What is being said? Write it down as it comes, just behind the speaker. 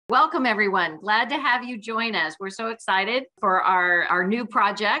Welcome, everyone. Glad to have you join us. We're so excited for our new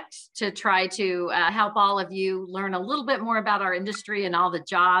project to try to help all of you learn a little bit more about our industry and all the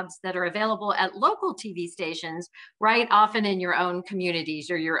jobs that are available at local TV stations, right? Often in your own communities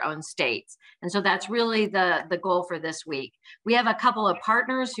or your own states. And so that's really the goal for this week. We have a couple of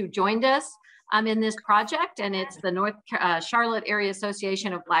partners who joined us in this project, and it's the North Charlotte Area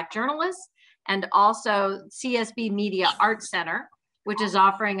Association of Black Journalists and also CSB Media Arts Center, which is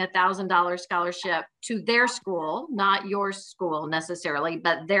offering a $1,000 scholarship to their school, not your school necessarily,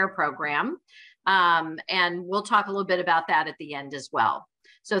 but their program. And we'll talk a little bit about that at the end as well.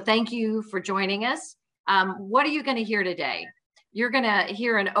 So thank you for joining us. What are you going to hear today? You're going to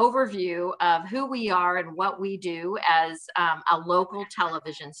hear an overview of who we are and what we do as a local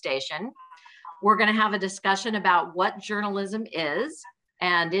television station. We're going to have a discussion about what journalism is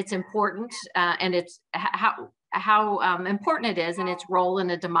and its importance and its how important it is and its role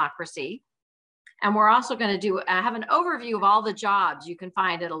in a democracy. And we're also going to have an overview of all the jobs you can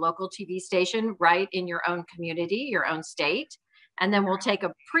find at a local TV station right in your own community, your own state. And then we'll take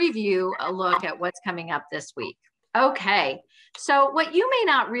a look at what's coming up this week. Okay, so what you may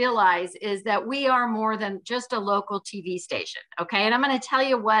not realize is that we are more than just a local TV station, okay? And I'm going to tell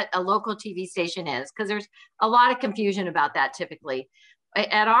you what a local TV station is, because there's a lot of confusion about that typically.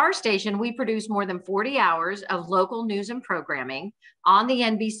 At our station, we produce more than 40 hours of local news and programming on the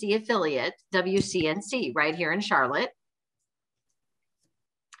NBC affiliate, WCNC, right here in Charlotte.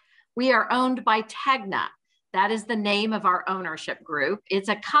 We are owned by Tegna. That is the name of our ownership group. It's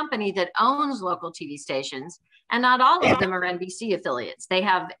a company that owns local TV stations, and not all of them are NBC affiliates. They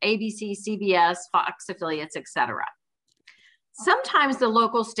have ABC, CBS, Fox affiliates, etc. Sometimes the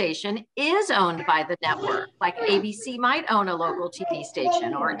local station is owned by the network, like ABC might own a local TV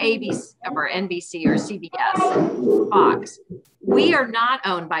station, or ABC or NBC or CBS, Fox. We are not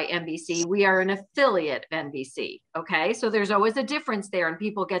owned by NBC. We are an affiliate of NBC, okay? So there's always a difference there, and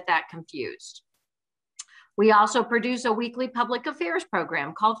people get that confused. We also produce a weekly public affairs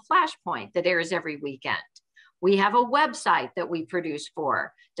program called Flashpoint that airs every weekend. We have a website that we produce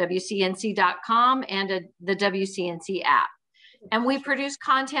for, WCNC.com, and the WCNC app. And we produce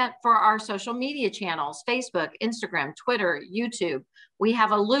content for our social media channels, Facebook, Instagram, Twitter, YouTube. We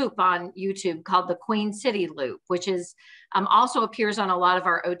have a loop on YouTube called the Queen City Loop, which is also appears on a lot of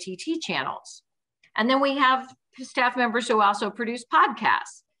our OTT channels. And then we have staff members who also produce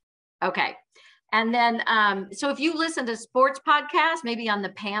podcasts. Okay. And then, so if you listen to sports podcasts, maybe on the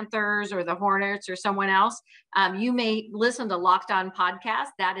Panthers or the Hornets or someone else, you may listen to Locked On Podcast.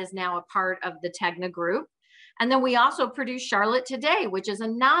 That is now a part of the Tegna group. And then we also produce Charlotte Today, which is a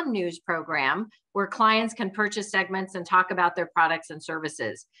non-news program where clients can purchase segments and talk about their products and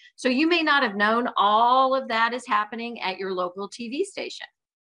services. So you may not have known all of that is happening at your local TV station.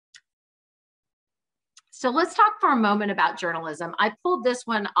 So let's talk for a moment about journalism. I pulled this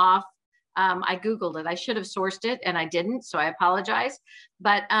one off. I Googled it. I should have sourced it and I didn't, so I apologize.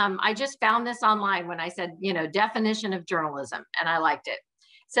 But I just found this online when I said, definition of journalism, and I liked it.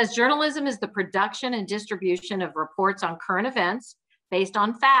 It says journalism is the production and distribution of reports on current events based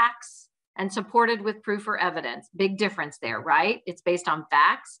on facts and supported with proof or evidence. Big difference there, right? It's based on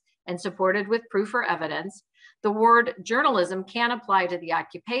facts and supported with proof or evidence. The word journalism can apply to the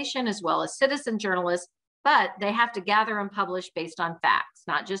occupation as well as citizen journalists, but they have to gather and publish based on facts,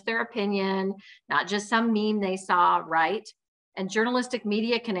 not just their opinion, not just some meme they saw, right? And journalistic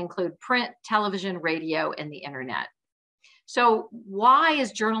media can include print, television, radio, and the internet. So why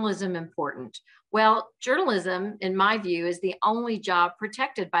is journalism important? Well, journalism, in my view, is the only job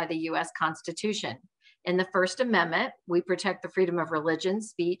protected by the US Constitution. In the First Amendment, we protect the freedom of religion,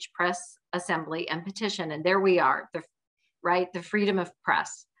 speech, press, assembly, and petition. And there we are, the freedom of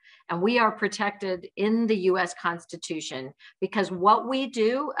press. And we are protected in the US Constitution because what we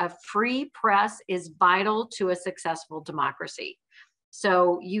do, a free press, is vital to a successful democracy.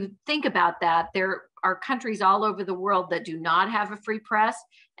 So you think about that, there are countries all over the world that do not have a free press,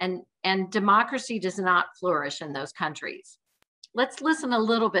 and democracy does not flourish in those countries. Let's listen a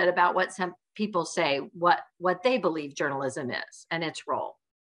little bit about what some people say, what they believe journalism is and its role.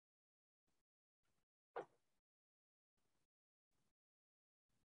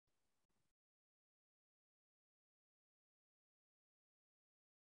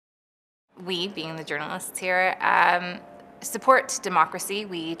 We, being the journalists here, support democracy.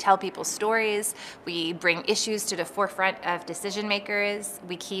 We tell people stories, we bring issues to the forefront of decision makers,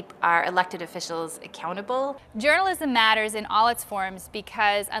 we keep our elected officials accountable. Journalism matters in all its forms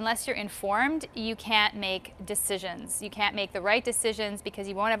because unless you're informed, you can't make decisions. You can't make the right decisions because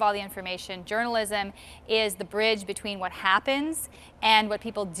you won't have all the information. Journalism is the bridge between what happens and what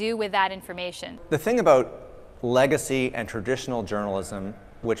people do with that information. The thing about legacy and traditional journalism,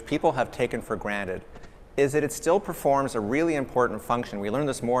 which people have taken for granted, is that it still performs a really important function. We learn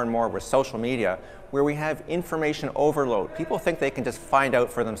this more and more with social media, where we have information overload. People think they can just find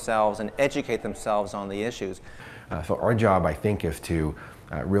out for themselves and educate themselves on the issues. So our job, I think, is to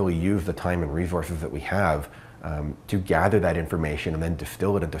really use the time and resources that we have to gather that information and then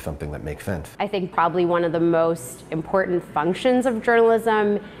distill it into something that makes sense. I think probably one of the most important functions of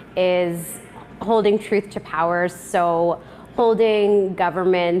journalism is holding truth to power. So holding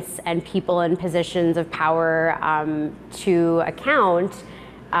governments and people in positions of power to account,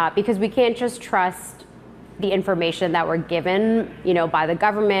 because we can't just trust the information that we're given, by the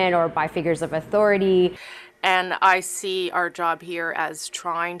government or by figures of authority. And I see our job here as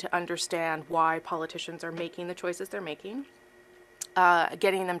trying to understand why politicians are making the choices they're making,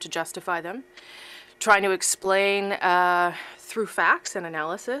 getting them to justify them, trying to explain through facts and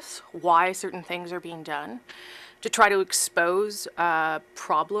analysis why certain things are being done, to try to expose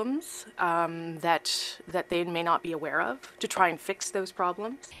problems that they may not be aware of, to try and fix those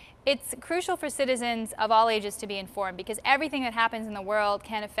problems. It's crucial for citizens of all ages to be informed because everything that happens in the world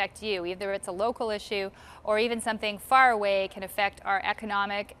can affect you. Either it's a local issue or even something far away can affect our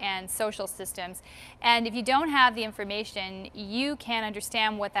economic and social systems. And if you don't have the information, you can't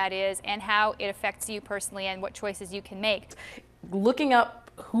understand what that is and how it affects you personally and what choices you can make. Looking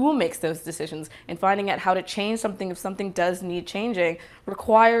up who makes those decisions and finding out how to change something if something does need changing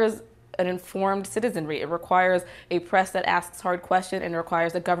requires an informed citizenry. It requires a press that asks hard questions, and it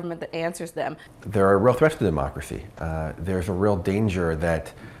requires a government that answers them. There are real threats to democracy. There's a real danger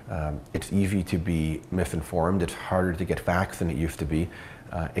that it's easy to be misinformed. It's harder to get facts than it used to be.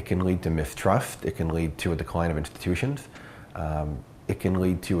 It can lead to mistrust. It can lead to a decline of institutions. It can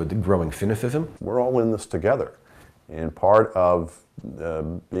lead to a growing cynicism. We're all in this together. And part of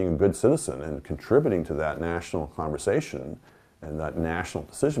being a good citizen and contributing to that national conversation and that national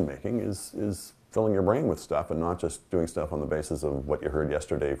decision making is filling your brain with stuff and not just doing stuff on the basis of what you heard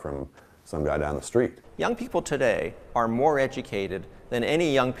yesterday from some guy down the street. Young people today are more educated than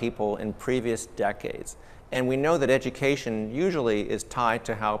any young people in previous decades. And we know that education usually is tied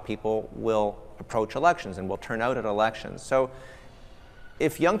to how people will approach elections and will turn out at elections. So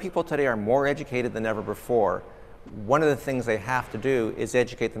if young people today are more educated than ever before, one of the things they have to do is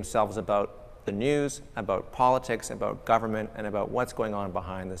educate themselves about the news, about politics, about government, and about what's going on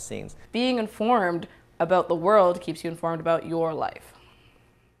behind the scenes. Being informed about the world keeps you informed about your life.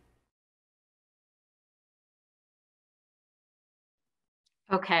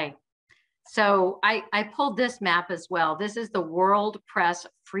 Okay, so I pulled this map as well. This is the World Press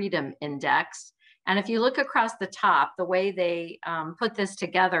Freedom Index. And if you look across the top, the way they put this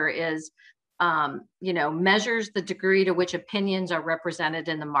together is measures the degree to which opinions are represented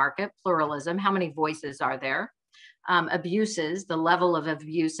in the market, pluralism, how many voices are there, abuses, the level of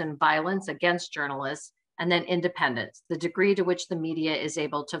abuse and violence against journalists, and then independence, the degree to which the media is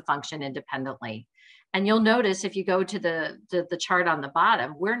able to function independently. And you'll notice if you go to the chart on the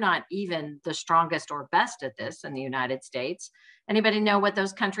bottom, we're not even the strongest or best at this in the United States. Anybody know what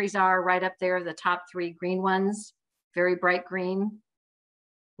those countries are right up there, the top three green ones, very bright green?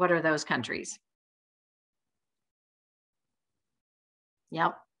 What are those countries?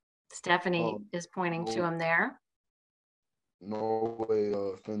 Yep, Stephanie is pointing to them there. Norway,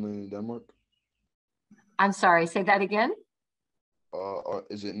 Finland, and Denmark. I'm sorry, say that again.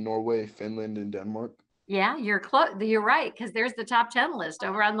 Is it Norway, Finland, and Denmark? Yeah, you're close. You're right, because there's the top 10 list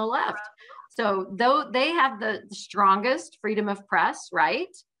over on the left. So though they have the strongest freedom of press,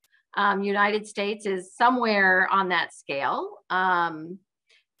 right? United States is somewhere on that scale.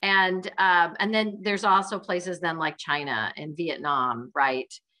 And then there's also places then like China and Vietnam,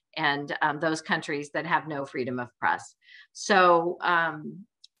 right? And those countries that have no freedom of press. So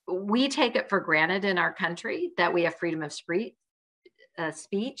we take it for granted in our country that we have freedom of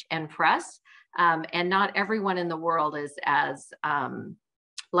speech and press. And not everyone in the world is as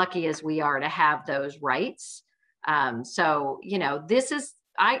lucky as we are to have those rights. So, this is,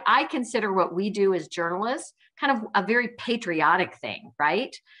 I consider what we do as journalists kind of a very patriotic thing,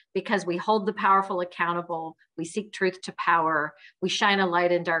 right? Because we hold the powerful accountable, we seek truth to power, we shine a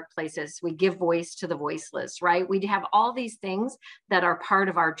light in dark places, we give voice to the voiceless, right? We have all these things that are part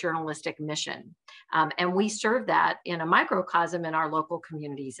of our journalistic mission. And we serve that in a microcosm in our local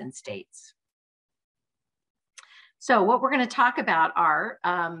communities and states. So what we're going to talk about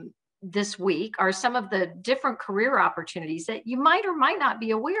this week are some of the different career opportunities that you might or might not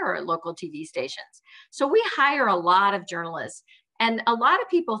be aware at local TV stations. So we hire a lot of journalists, and a lot of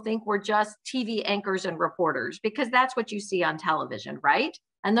people think we're just TV anchors and reporters because that's what you see on television, right?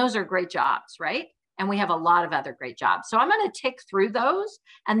 And those are great jobs, right? And we have a lot of other great jobs. So I'm going to tick through those,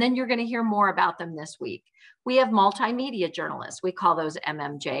 and then you're going to hear more about them this week. We have multimedia journalists. We call those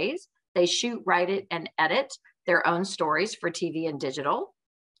MMJs. They shoot, write it, and edit their own stories for TV and digital.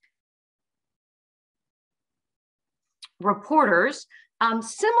 Reporters,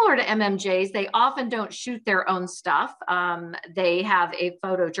 similar to MMJs, they often don't shoot their own stuff. They have a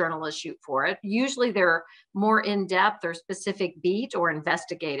photojournalist shoot for it. Usually they're more in-depth or specific beat or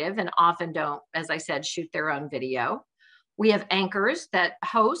investigative, and often don't, as I said, shoot their own video. We have anchors that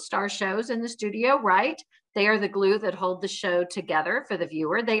host our shows in the studio, right? They are the glue that hold the show together for the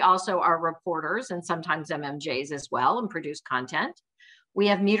viewer. They also are reporters and sometimes MMJs as well and produce content. We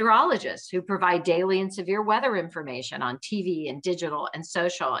have meteorologists who provide daily and severe weather information on TV and digital and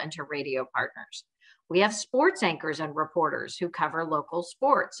social and to radio partners. We have sports anchors and reporters who cover local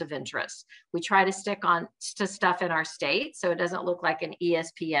sports of interest. We try to stick on to stuff in our state so it doesn't look like an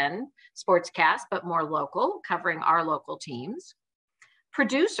ESPN sportscast, but more local, covering our local teams.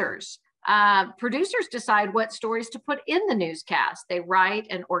 Producers. Producers decide what stories to put in the newscast. They write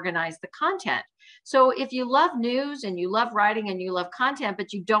and organize the content. So if you love news and you love writing and you love content,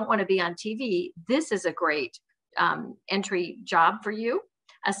 but you don't want to be on TV, this is a great entry job for you.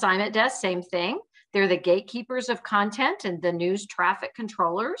 Assignment desk, same thing. They're the gatekeepers of content and the news traffic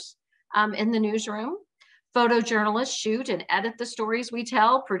controllers in the newsroom. Photojournalists shoot and edit the stories we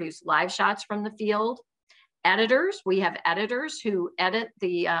tell, produce live shots from the field. Editors, we have editors who edit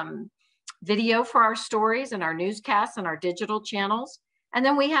the video for our stories and our newscasts and our digital channels. And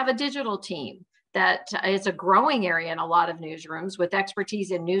then we have a digital team that is a growing area in a lot of newsrooms with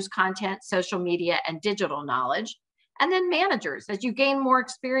expertise in news content, social media, and digital knowledge. And then managers. As you gain more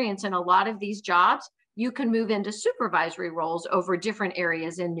experience in a lot of these jobs, you can move into supervisory roles over different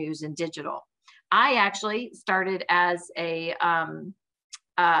areas in news and digital. I actually started as a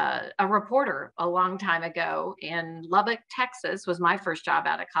reporter a long time ago in Lubbock, Texas, was my first job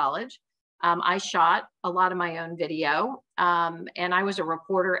out of college. I shot a lot of my own video, and I was a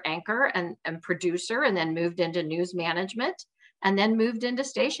reporter, anchor, and producer, and then moved into news management, and then moved into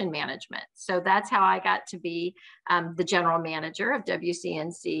station management. So that's how I got to be the general manager of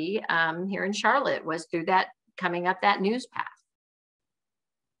WCNC here in Charlotte, was through that, coming up that news path.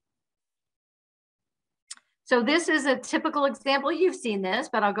 So this is a typical example. You've seen this,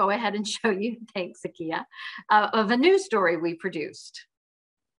 but I'll go ahead and show you, thanks, Akia, of a news story we produced.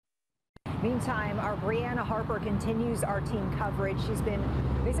 Meantime, our Brianna Harper continues our team coverage. She's been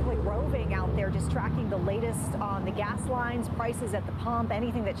basically roving out there, just tracking the latest on the gas lines, prices at the pump,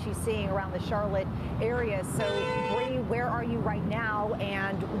 anything that she's seeing around the Charlotte area. So, Bree, where are you right now,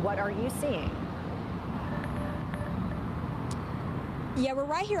 and what are you seeing? Yeah, we're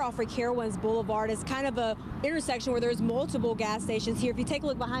right here off of Carowinds Boulevard. It's kind of a intersection where there's multiple gas stations here. If you take a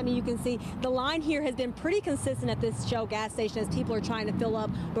look behind me, you can see the line here has been pretty consistent at this Shell gas station as people are trying to fill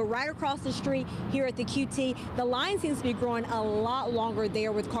up. But right across the street here at the QT, the line seems to be growing a lot longer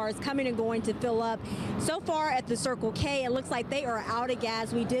there with cars coming and going to fill up. So far at the Circle K, it looks like they are out of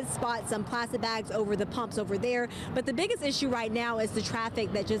gas. We did spot some plastic bags over the pumps over there. But the biggest issue right now is the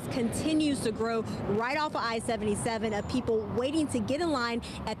traffic that just continues to grow right off of I-77 of people waiting to get in line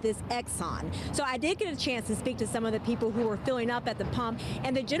at this Exxon. So I did get a chance to speak to some of the people who were filling up at the pump,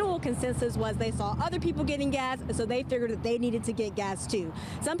 and the general consensus was they saw other people getting gas, so they figured that they needed to get gas too.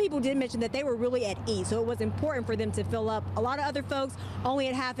 Some people did mention that they were really at ease, so it was important for them to fill up. A lot of other folks only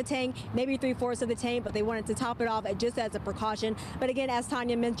at half a tank, maybe 3/4 of the tank, but they wanted to top it off just as a precaution. But again, as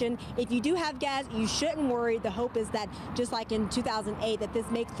Tanya mentioned, if you do have gas, you shouldn't worry. The hope is that, just like in 2008, that this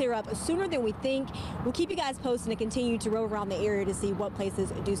may clear up sooner than we think. We'll keep you guys posted and continue to rove around the area to see what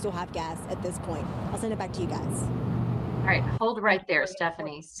places do still have gas at this point. I'll send it back to you guys. All right, hold right there,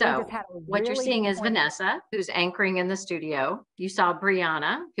 Stephanie. So what you're seeing is Vanessa, who's anchoring in the studio. You saw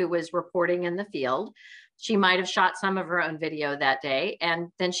Brianna, who was reporting in the field. She might have shot some of her own video that day, and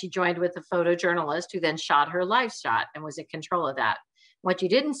then she joined with a photojournalist who then shot her live shot and was in control of that. What you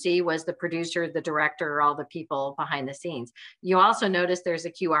didn't see was the producer, the director, all the people behind the scenes. You also notice there's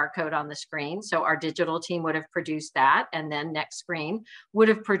a QR code on the screen. So our digital team would have produced that. And then next screen would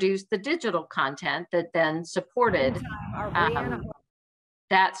have produced the digital content that then supported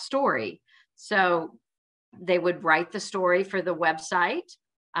that story. So they would write the story for the website.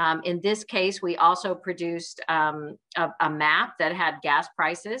 In this case, we also produced a map that had gas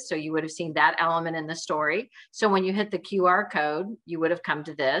prices. So you would have seen that element in the story. So when you hit the QR code, you would have come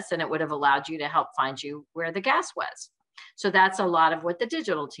to this and it would have allowed you to help find you where the gas was. So that's a lot of what the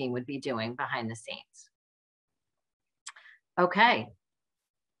digital team would be doing behind the scenes. Okay.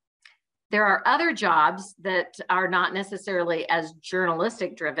 There are other jobs that are not necessarily as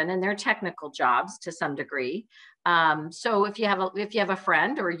journalistic driven, and they're technical jobs to some degree. So if you have a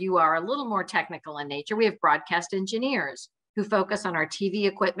friend or you are a little more technical in nature, we have broadcast engineers who focus on our TV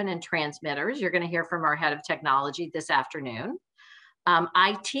equipment and transmitters. You're going to hear from our head of technology this afternoon.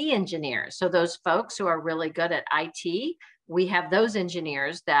 IT engineers, so those folks who are really good at IT, we have those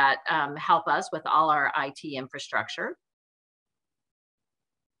engineers that help us with all our IT infrastructure.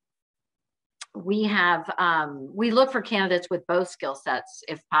 We look for candidates with both skill sets,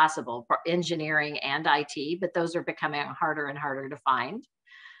 if possible, for engineering and IT, but those are becoming harder and harder to find.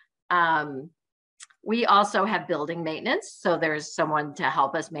 We also have building maintenance. So there's someone to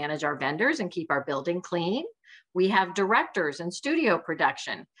help us manage our vendors and keep our building clean. We have directors and studio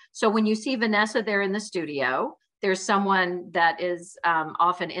production. So when you see Vanessa there in the studio, there's someone that is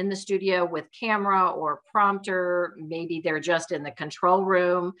often in the studio with camera or prompter. Maybe they're just in the control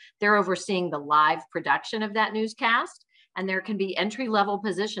room. They're overseeing the live production of that newscast. And there can be entry-level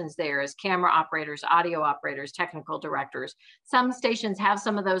positions there as camera operators, audio operators, technical directors. Some stations have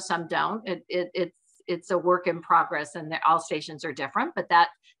some of those, some don't. It's a work in progress, and all stations are different, but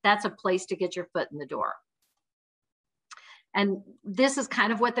that's a place to get your foot in the door. And this is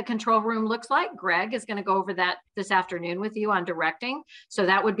kind of what the control room looks like. Greg is going to go over that this afternoon with you on directing. So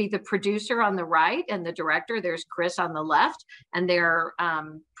that would be the producer on the right and the director. There's Chris on the left, and they're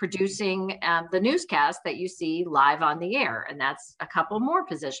producing the newscast that you see live on the air. And that's a couple more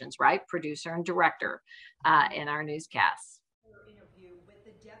positions, right? Producer and director in our newscasts.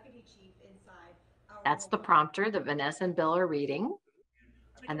 That's the prompter that Vanessa and Bill are reading.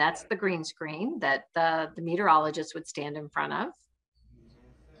 And that's the green screen that the meteorologist would stand in front of.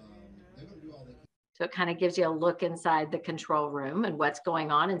 So it kind of gives you a look inside the control room and what's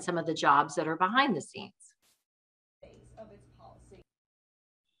going on and some of the jobs that are behind the scenes.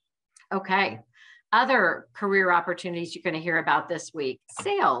 Okay, other career opportunities you're going to hear about this week.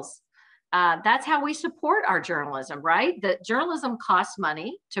 Sales. That's how we support our journalism, right? That journalism costs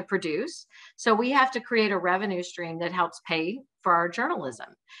money to produce. So we have to create a revenue stream that helps pay for our journalism.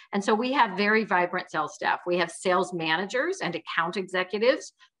 And so we have very vibrant sales staff. We have sales managers and account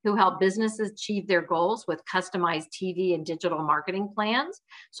executives who help businesses achieve their goals with customized TV and digital marketing plans.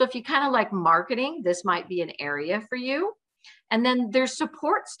 So if you kind of like marketing, this might be an area for you. And then there's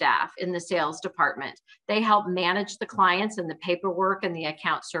support staff in the sales department. They help manage the clients and the paperwork and the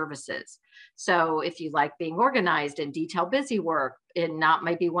account services. So if you like being organized and detail busy work and not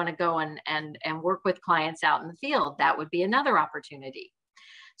maybe want to go and work with clients out in the field, that would be another opportunity.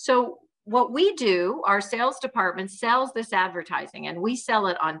 So what we do, our sales department sells this advertising, and we sell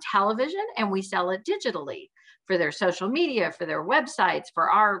it on television and we sell it digitally for their social media, for their websites,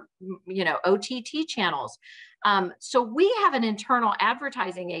 for our OTT channels. So we have an internal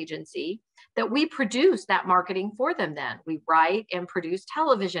advertising agency that we produce that marketing for them then. We write and produce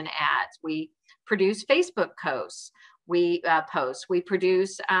television ads. We produce Facebook posts. We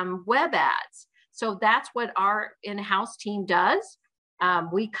produce web ads. So that's what our in-house team does.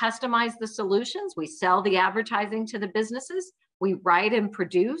 We customize the solutions. We sell the advertising to the businesses. We write and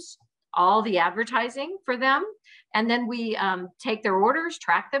produce all the advertising for them. And then we take their orders,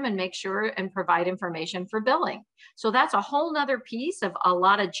 track them, and make sure and provide information for billing. So that's a whole nother piece of a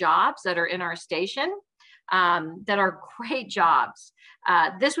lot of jobs that are in our station that are great jobs.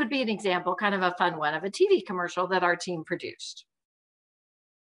 This would be an example, kind of a fun one, of a TV commercial that our team produced.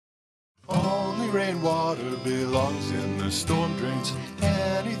 Only rainwater belongs in the storm drains.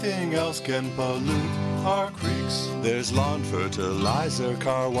 Anything else can pollute our creeks. There's lawn fertilizer,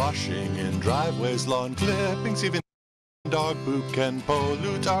 car washing in driveways, lawn clippings, even dog poop can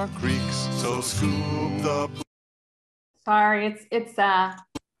pollute our creeks. So scoop the poop. Sorry, it's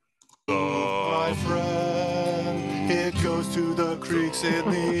my friend, it goes to the creeks in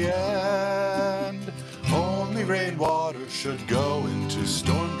the end. Only rainwater should go into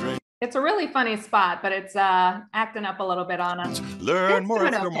storm drains. It's a really funny spot, but it's acting up a little bit on us. Learn more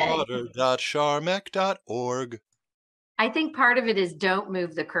at stormwater.charmec.org. I think part of it is don't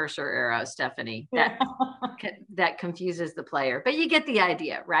move the cursor arrow, Stephanie. That confuses the player, but you get the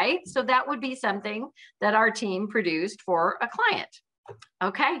idea, right? So that would be something that our team produced for a client.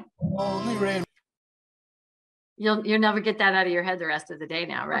 Okay. Only rain. You'll never get that out of your head the rest of the day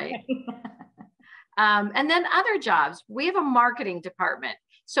now, right? And then other jobs. We have a marketing department.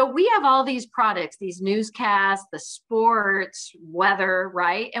 So we have all these products, these newscasts, the sports, weather,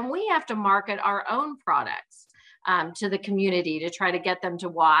 right? And we have to market our own products to the community to try to get them to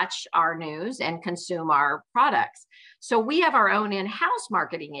watch our news and consume our products. So we have our own in-house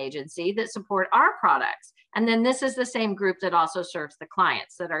marketing agency that support our products. And then this is the same group that also serves the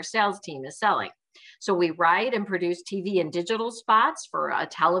clients that our sales team is selling. So we write and produce TV and digital spots for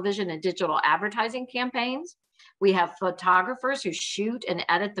television and digital advertising campaigns. We have photographers who shoot and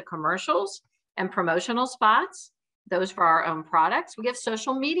edit the commercials and promotional spots, those for our own products. We have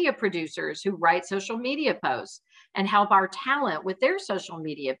social media producers who write social media posts and help our talent with their social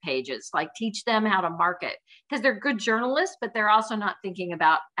media pages, like teach them how to market, because they're good journalists, but they're also not thinking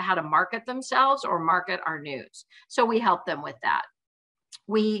about how to market themselves or market our news. So we help them with that.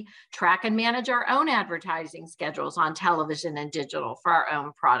 We track and manage our own advertising schedules on television and digital for our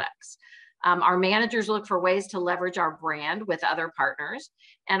own products. Our managers look for ways to leverage our brand with other partners,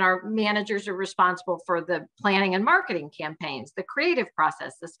 and our managers are responsible for the planning and marketing campaigns, the creative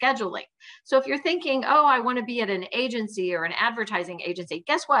process, the scheduling. So if you're thinking, oh, I want to be at an agency or an advertising agency,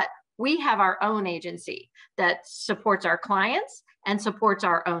 guess what? We have our own agency that supports our clients and supports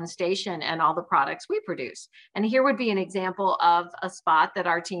our own station and all the products we produce. And here would be an example of a spot that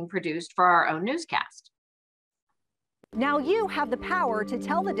our team produced for our own newscast. Now you have the power to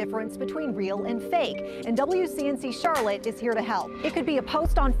tell the difference between real and fake, and WCNC Charlotte is here to help. It could be a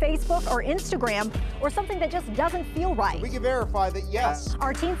post on Facebook or Instagram, or something that just doesn't feel right. We can verify that, yes.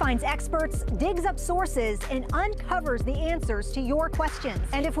 Our team finds experts, digs up sources, and uncovers the answers to your questions.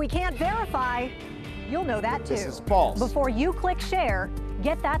 And if we can't verify, you'll know that too. This is false. Before you click share,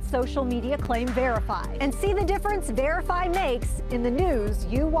 get that social media claim verified and see the difference Verify makes in the news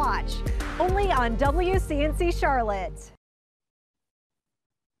you watch. Only on WCNC Charlotte.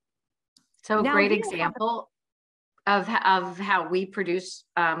 So now, great example of how we produce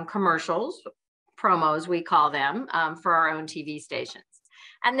commercials, promos we call them, for our own TV stations.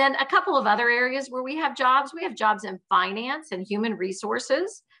 And then a couple of other areas where we have jobs in finance and human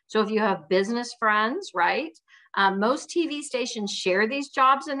resources. So if you have business friends, right? Most TV stations share these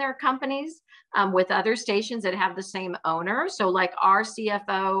jobs in their companies with other stations that have the same owner. So like our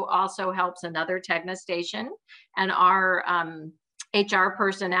CFO also helps another Tegna station, and our HR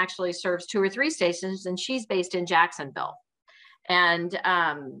person actually serves 2 or 3 stations, and she's based in Jacksonville. And,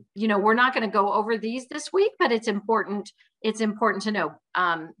 you know, we're not going to go over these this week, but it's important to know.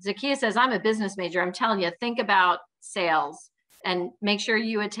 Zakia says, I'm a business major. I'm telling you, think about sales and make sure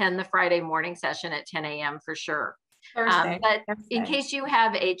you attend the Friday morning session at 10 a.m. for sure. Thursday. In case you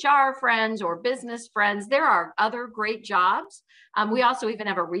have HR friends or business friends, there are other great jobs. We also even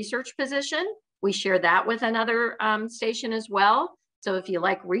have a research position. We share that with another station as well. So if you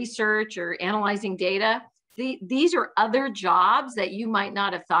like research or analyzing data, these are other jobs that you might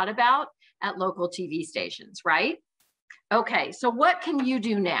not have thought about at local TV stations, right? Okay, so what can you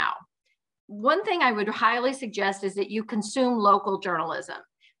do now? One thing I would highly suggest is that you consume local journalism.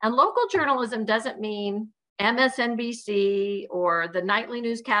 And local journalism doesn't mean MSNBC or the nightly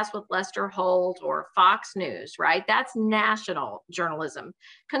newscast with Lester Holt or Fox News, right? That's national journalism.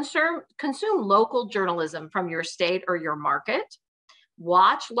 Consume local journalism from your state or your market.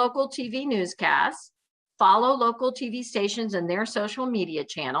 Watch local TV newscasts. Follow local TV stations and their social media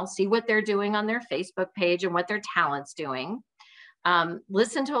channels. See what they're doing on their Facebook page and what their talent's doing.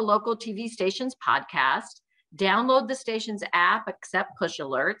 Listen to a local TV station's podcast. Download the station's app, accept push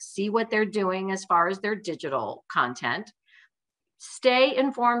alerts, see what they're doing as far as their digital content. Stay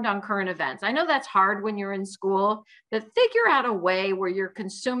informed on current events. I know that's hard when you're in school, but figure out a way where you're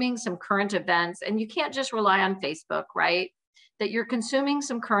consuming some current events, and you can't just rely on Facebook, right? That you're consuming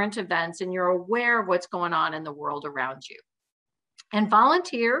some current events and you're aware of what's going on in the world around you. And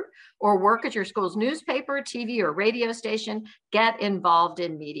volunteer or work at your school's newspaper, TV, or radio station. Get involved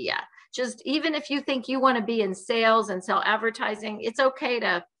in media. Just even if you think you want to be in sales and sell advertising, it's okay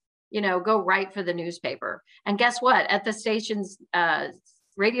to, you know, go write for the newspaper. And guess what? At the station's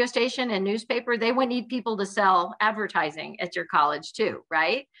radio station and newspaper, they would need people to sell advertising at your college too,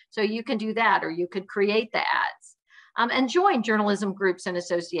 right? So you can do that, or you could create the ads. And join journalism groups and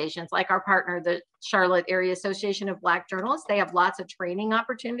associations like our partner, the Charlotte Area Association of Black Journalists. They have lots of training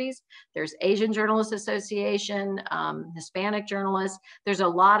opportunities. There's Asian Journalists Association, Hispanic journalists. There's a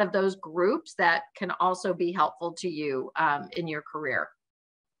lot of those groups that can also be helpful to you in your career.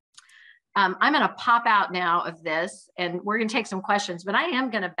 I'm going to pop out now of this, and we're going to take some questions, but I am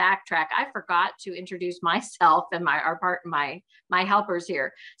going to backtrack. I forgot to introduce myself and my helpers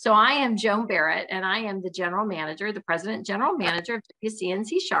here. So I am Joan Barrett, and I am the general manager, the president general manager of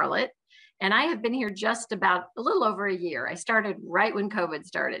WCNC Charlotte. And I have been here just about a little over a year. I started right when COVID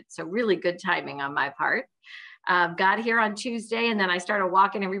started, so really good timing on my part. Got here on Tuesday, and then I started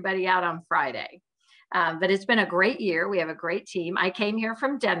walking everybody out on Friday. But it's been a great year. We have a great team. I came here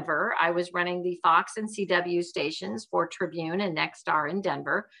from Denver. I was running the Fox and CW stations for Tribune and Nexstar in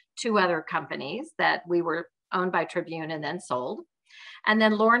Denver, 2 other companies that we were owned by Tribune and then sold. And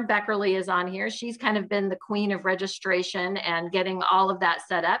then Lauren Beckerly is on here. She's kind of been the queen of registration and getting all of that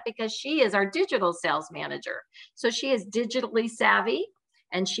set up because she is our digital sales manager. So she is digitally savvy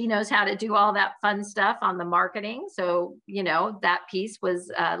and she knows how to do all that fun stuff on the marketing. So, you know, that piece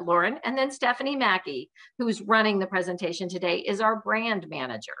was Lauren. And then Stephanie Mackey, who's running the presentation today, is our brand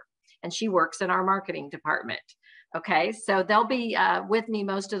manager. And she works in our marketing department. Okay, so they'll be with me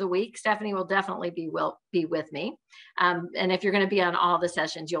most of the week. Stephanie will definitely be with me. And if you're going to be on all the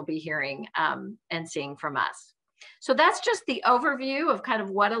sessions, you'll be hearing and seeing from us. So that's just the overview of kind of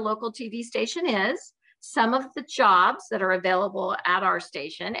what a local TV station is, some of the jobs that are available at our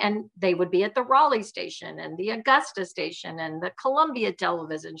station, and they would be at the Raleigh station and the Augusta station and the Columbia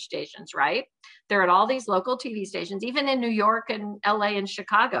television stations, right? They're at all these local TV stations, even in New York and LA and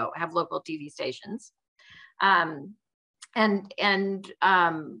Chicago have local TV stations. And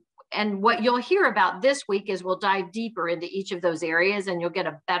what you'll hear about this week is we'll dive deeper into each of those areas and you'll get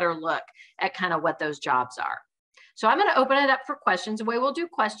a better look at kind of what those jobs are. So I'm going to open it up for questions. The way we'll do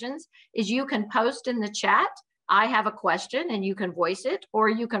questions is you can post in the chat, I have a question, and you can voice it, or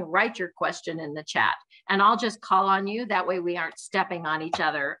you can write your question in the chat and I'll just call on you. That way we aren't stepping on each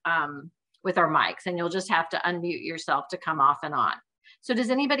other with our mics, and you'll just have to unmute yourself to come off and on. So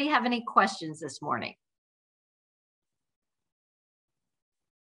does anybody have any questions this morning?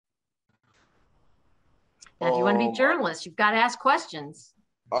 Now, if you want to be journalists, you've got to ask questions.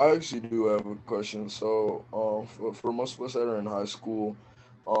 I actually do have a question. So for most of us that are in high school,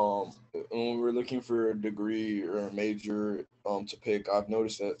 when we're looking for a degree or a major to pick, I've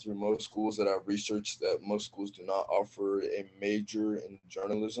noticed that through most schools that I've researched that most schools do not offer a major in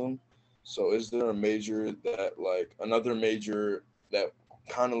journalism. So is there a major that, like, another major that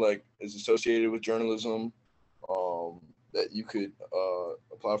kind of like is associated with journalism that you could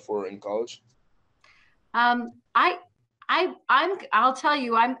apply for in college? I'll tell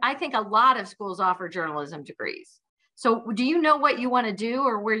you, I think a lot of schools offer journalism degrees. So do you know what you want to do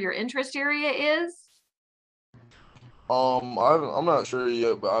or where your interest area is? I'm not sure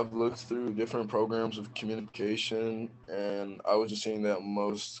yet, but I've looked through different programs of communication, and I was just seeing that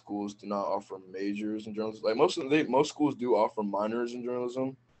most schools do not offer majors in journalism. Like most schools do offer minors in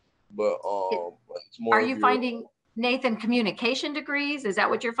journalism, but it's more. Are you finding, Nathan, communication degrees? Is that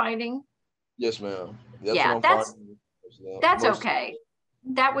what you're finding? Yes, ma'am. Yeah, that's okay.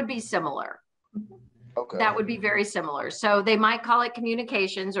 That would be similar. Okay. That would be very similar. So they might call it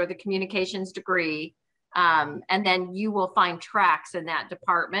communications or the communications degree. And then you will find tracks in that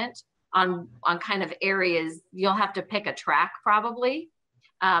department on kind of areas. You'll have to pick a track probably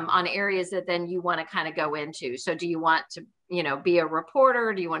on areas that then you want to kind of go into. So do you want to, be a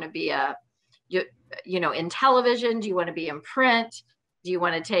reporter? Do you want to be in television? Do you want to be in print? Do you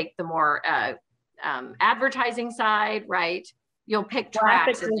want to take the more advertising side, right? You'll pick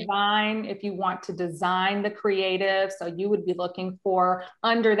tracks. Graphic design, if you want to design the creative. So you would be looking for,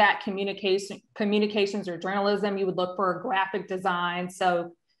 under that communications or journalism, you would look for a graphic design.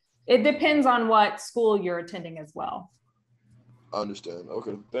 So it depends on what school you're attending as well. I understand.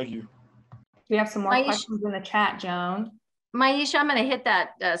 Okay, thank you. We have some more questions in the chat, Joan. Maisha, I'm going to hit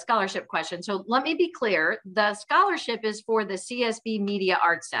that scholarship question. So let me be clear. The scholarship is for the CSB Media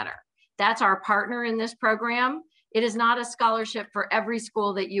Arts Center. That's our partner in this program. It is not a scholarship for every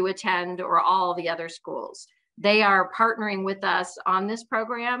school that you attend or all the other schools. They are partnering with us on this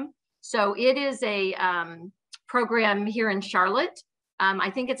program. So it is a program here in Charlotte. I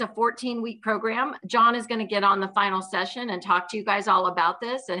think it's a 14-week program. John is going to get on the final session and talk to you guys all about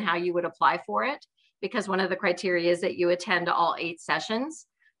this and how you would apply for it, because one of the criteria is that you attend all 8 sessions,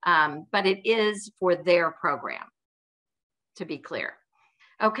 but it is for their program, to be clear.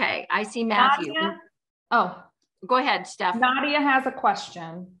 Okay, I see Matthew. Nadia? Oh, go ahead, Steph. Nadia has a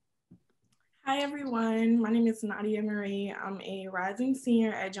question. Hi, everyone. My name is Nadia Marie. I'm a rising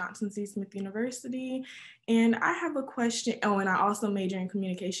senior at Johnson C. Smith University, and I have a question. Oh, and I also major in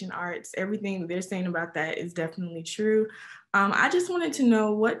communication arts. Everything they're saying about that is definitely true. I just wanted to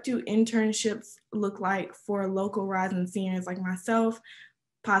know, what do internships look like for local rising seniors like myself,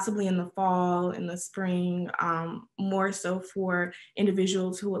 possibly in the fall, in the spring, more so for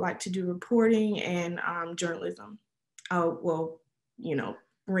individuals who would like to do reporting and journalism.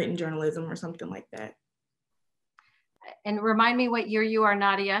 Written journalism or something like that. And remind me what year you are,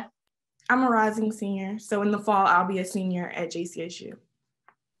 Nadia. I'm a rising senior. So in the fall, I'll be a senior at JCSU.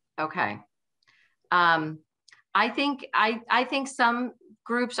 Okay. I think some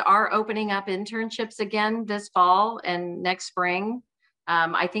groups are opening up internships again this fall and next spring.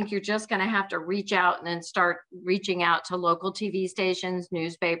 I think you're just going to have to reach out and then start reaching out to local TV stations,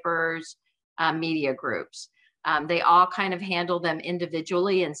 newspapers, media groups. They all kind of handle them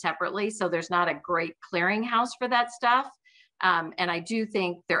individually and separately. So there's not a great clearinghouse for that stuff. And I do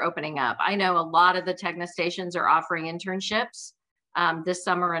think they're opening up. I know a lot of the Techna are offering internships this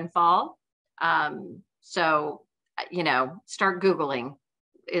summer and fall. So, you know, start Googling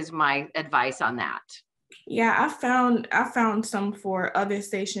is my advice on that. Yeah, I found some for other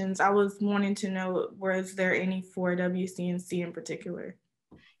stations. I was wanting to know, was there any for WCNC in particular?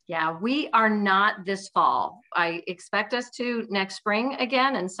 Yeah, we are not this fall. I expect us to next spring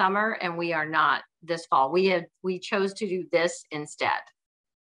again and summer, and we are not this fall. We chose to do this instead.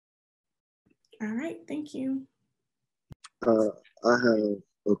 All right, thank you. I have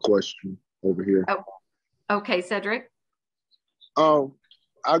a question over here. Oh, okay, Cedric.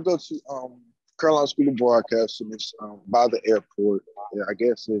 I go to Carolina School of Broadcasting. It's by the airport. Yeah, I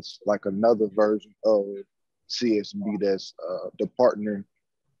guess it's like another version of CSB that's the partner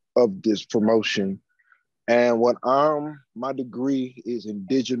of this promotion. And my degree is in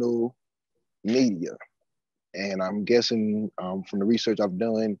digital media. And I'm guessing from the research I've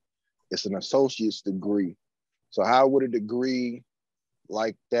done, it's an associate's degree. So how would a degree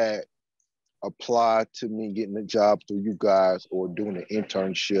like that apply to me getting a job through you guys or doing an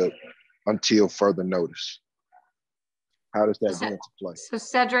internship until further notice? How does that come into play? So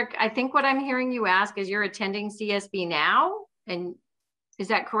Cedric, I think what I'm hearing you ask is you're attending CSB now, and is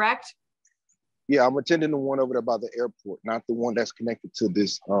that correct? Yeah, I'm attending the one over there by the airport, not the one that's connected to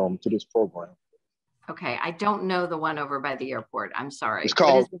this program. Okay, I don't know the one over by the airport. I'm sorry. It's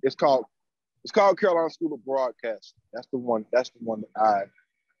called Carolina School of Broadcasting. That's the one that I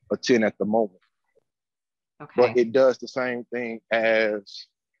attend at the moment. Okay. But it does the same thing as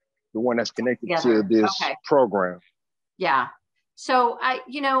the one that's connected to this program. Yeah. So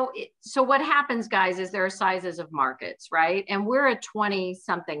so what happens, guys, is there are sizes of markets, right? And we're a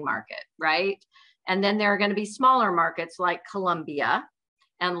 20-something market, right? And then there are going to be smaller markets like Columbia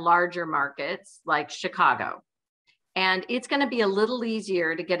and larger markets like Chicago. And it's going to be a little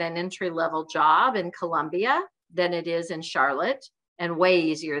easier to get an entry-level job in Columbia than it is in Charlotte, and way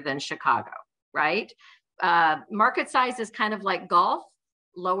easier than Chicago, right? Market size is kind of like golf.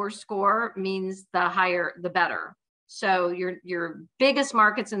 Lower score means the higher, the better. So your biggest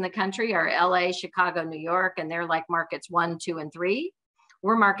markets in the country are LA, Chicago, New York, and they're like markets 1, 2, and 3.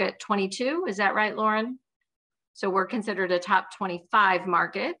 We're market 22, is that right, Lauren? So we're considered a top 25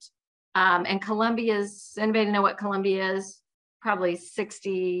 market. And Columbia's, anybody know what Columbia is? Probably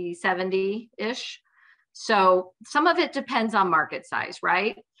 60, 70-ish. So some of it depends on market size,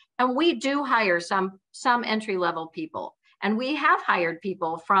 right? And we do hire some entry-level people. And we have hired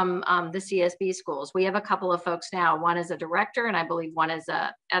people from the CSB schools. We have a couple of folks now. One is a director, and I believe one is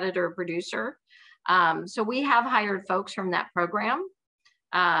a editor, producer. So we have hired folks from that program.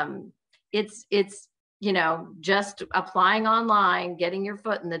 It's just applying online, getting your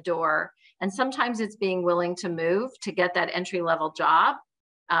foot in the door. And sometimes it's being willing to move to get that entry-level job.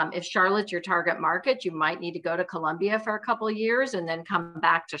 If Charlotte's your target market, you might need to go to Columbia for a couple of years and then come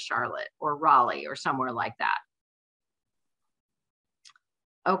back to Charlotte or Raleigh or somewhere like that.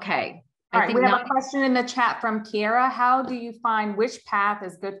 Okay. All right, we have a question in the chat from Kiera. How do you find which path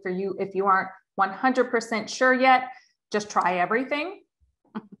is good for you if you aren't 100% sure yet? Just try everything?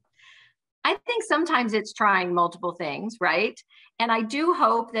 I think sometimes it's trying multiple things, right? And I do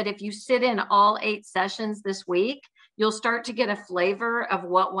hope that if you sit in all 8 sessions this week, you'll start to get a flavor of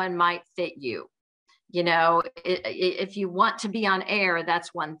what one might fit you. You know, if you want to be on air,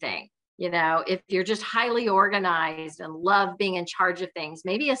 that's one thing. You know, if you're just highly organized and love being in charge of things,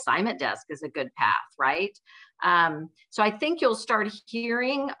 maybe assignment desk is a good path, right? So I think you'll start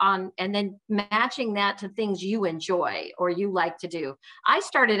hearing on and then matching that to things you enjoy or you like to do. I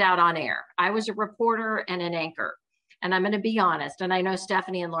started out on air. I was a reporter and an anchor. And I'm going to be honest, and I know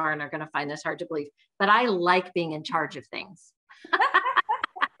Stephanie and Lauren are going to find this hard to believe, but I like being in charge of things.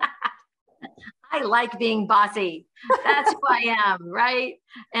 I like being bossy. That's who I am, right?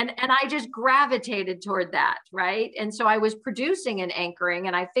 And I just gravitated toward that, right? And so I was producing and anchoring,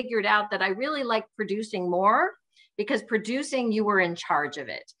 and I figured out that I really like producing more because producing, you were in charge of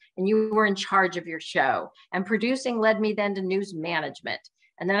it, and you were in charge of your show. And producing led me then to news management.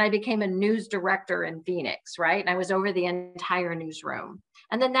 And then I became a news director in Phoenix, right? And I was over the entire newsroom.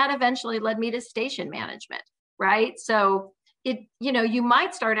 And then that eventually led me to station management, right? So you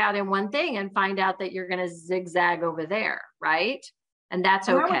might start out in one thing and find out that you're going to zigzag over there, right? And that's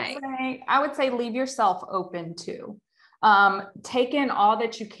okay. I would say leave yourself open to. Take in all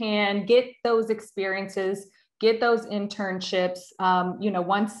that you can, get those experiences, get those internships,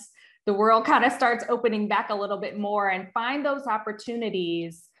 once the world kind of starts opening back a little bit more, and find those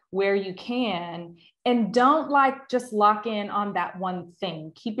opportunities where you can, and don't just lock in on that one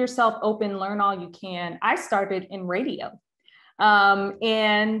thing. Keep yourself open, learn all you can. I started in radio,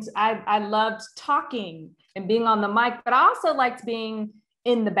 and I loved talking and being on the mic, but I also liked being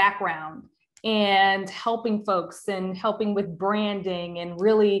in the background and helping folks and helping with branding and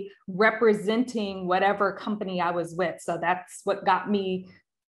really representing whatever company I was with. So that's what got me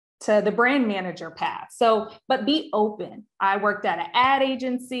to the brand manager path. So, but be open. I worked at an ad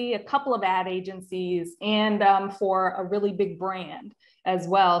agency, a couple of ad agencies, and for a really big brand as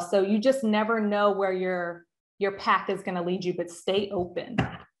well. So you just never know where your path is going to lead you, but stay open.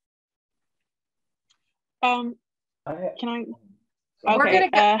 Can I? Okay.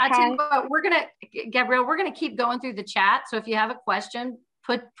 Gabrielle, we're gonna keep going through the chat. So if you have a question,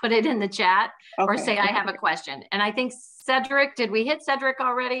 put it in the chat, or say I have a question. And I think Cedric, did we hit Cedric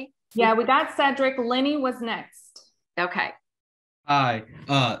already? Yeah, we got Cedric. Lenny was next. Okay. Hi.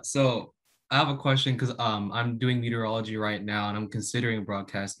 So I have a question because I'm doing meteorology right now, and I'm considering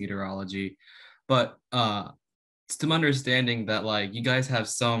broadcast meteorology. But it's to my understanding that you guys have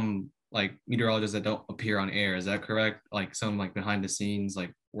some meteorologists that don't appear on air. Is that correct? Some behind the scenes,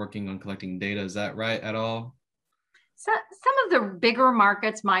 working on collecting data. Is that right at all? So some of the bigger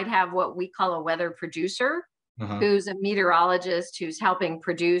markets might have what we call a weather producer, who's a meteorologist who's helping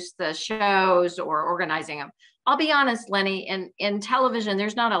produce the shows or organizing them. I'll be honest, Lenny, in television,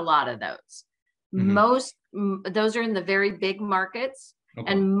 there's not a lot of those. Those are in the very big markets,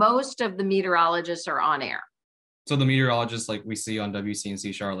 and most of the meteorologists are on air. So the meteorologists we see on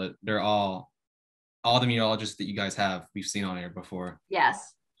WCNC Charlotte, they're all the meteorologists that you guys have, we've seen on air before.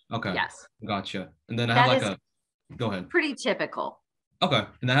 Yes. Okay. Yes. Gotcha. And then I have go ahead. Pretty typical. Okay.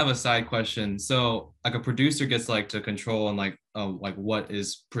 And I have a side question. So a producer gets to control and what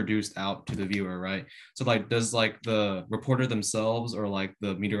is produced out to the viewer, right? So does the reporter themselves or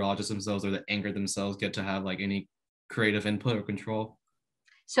the meteorologists themselves or the anchor themselves get to have any creative input or control?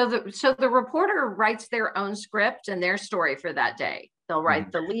 So the reporter writes their own script and their story for that day. They'll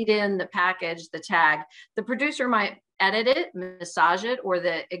write the lead in, the package, the tag. The producer might edit it, massage it, or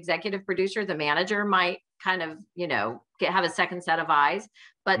the executive producer, the manager might kind of, have a second set of eyes,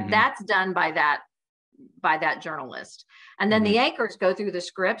 but that's done by that journalist. And then the anchors go through the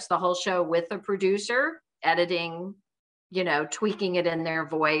scripts, the whole show with the producer, editing, tweaking it in their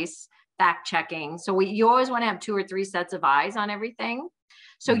voice, fact checking. So you always want to have 2 or 3 sets of eyes on everything.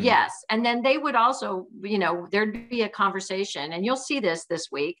 So yes, and then they would also, there'd be a conversation, and you'll see this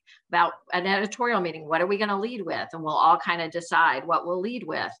week about an editorial meeting. What are we going to lead with? And we'll all kind of decide what we'll lead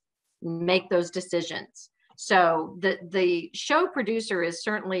with, make those decisions. So the show producer is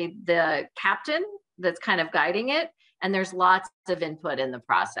certainly the captain that's kind of guiding it, and there's lots of input in the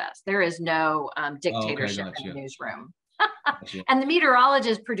process. There is no dictatorship in the newsroom. And the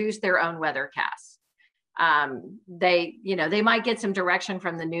meteorologists produce their own weathercasts. They might get some direction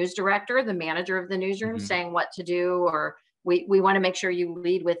from the news director, the manager of the newsroom, saying what to do, or we want to make sure you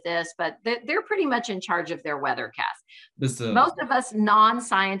lead with this, but they're pretty much in charge of their weathercast. Most of us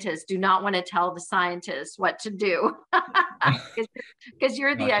non-scientists do not want to tell the scientists what to do because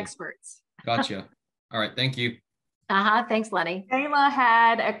you're the experts. Gotcha. All right. Thank you. Thanks, Lenny. Kayla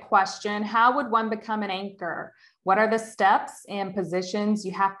had a question. How would one become an anchor? What are the steps and positions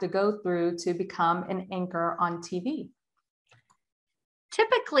you have to go through to become an anchor on TV?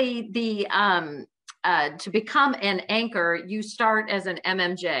 Typically, to become an anchor, you start as an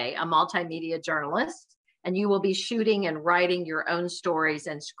MMJ, a multimedia journalist, and you will be shooting and writing your own stories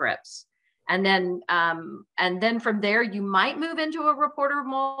and scripts. And then from there, you might move into a reporter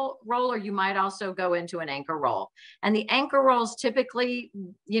role, or you might also go into an anchor role. And the anchor roles typically,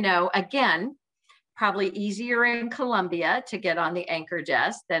 again, probably easier in Columbia to get on the anchor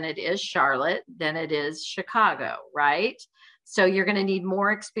desk than it is Charlotte, than it is Chicago, right? So you're going to need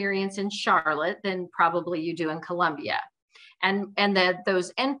more experience in Charlotte than probably you do in Columbia. And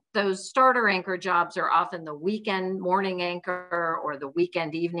those starter anchor jobs are often the weekend morning anchor or the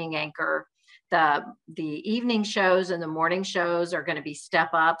weekend evening anchor. The evening shows and the morning shows are going to be step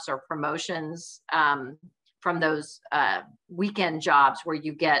ups or promotions from those weekend jobs where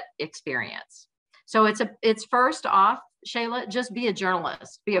you get experience. So it's first off, Shayla, just be a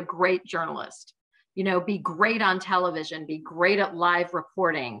journalist, be a great journalist. You know, be great on television, be great at live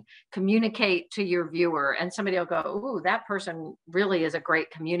reporting, communicate to your viewer, and somebody will go, ooh, that person really is a great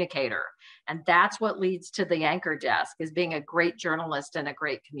communicator. And that's what leads to the anchor desk, is being a great journalist and a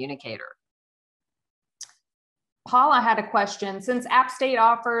great communicator. Paula had a question. Since App State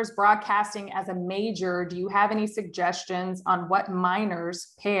offers broadcasting as a major, do you have any suggestions on what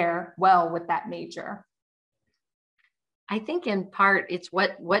minors pair well with that major? I think in part it's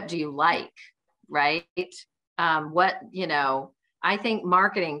what do you like, right? You know, I think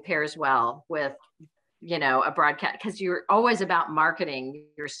marketing pairs well with, you know, a broadcast, because you're always about marketing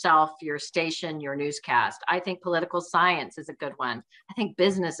yourself, your station, your newscast. I think political science is a good one. I think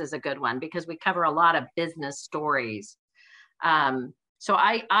business is a good one because we cover a lot of business stories. So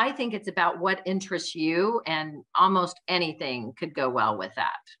I think it's about what interests you, and almost anything could go well with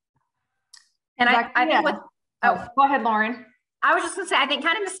that. And I think with, go ahead, Lauren. I was just gonna say, I think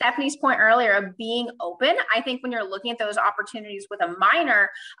kind of to Stephanie's point earlier of being open, I think when you're looking at those opportunities with a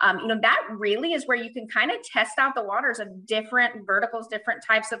minor, you know, that really is where you can kind of test out the waters of different verticals, different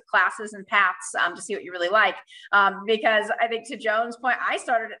types of classes and paths to see what you really like. Because I think to Joan's point, I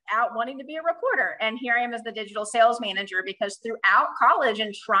started out wanting to be a reporter, and here I am as the digital sales manager, because throughout college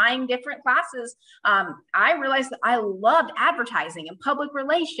and trying different classes, I realized that I loved advertising and public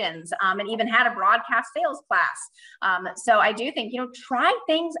relations, and even had a broadcast sales class. So I do think, you know, try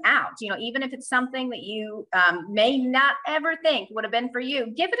things out, you know, even if it's something that you may not ever think would have been for you,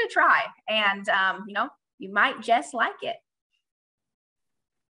 give it a try, and you know, you might just like it.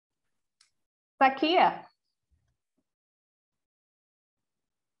 Zakia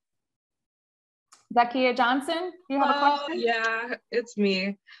Johnson, do you have a question? Yeah, it's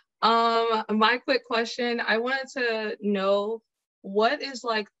me. My quick question, I wanted to know, what is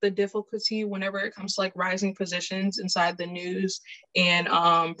like the difficulty whenever it comes to like rising positions inside the news and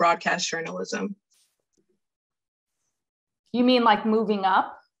broadcast journalism? You mean like moving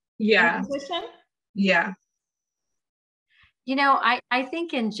up? Yeah. Position? Yeah. You know, I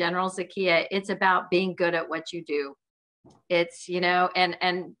think in general, Zakia, it's about being good at what you do. It's, you know,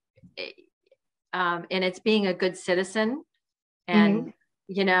 and it's being a good citizen, and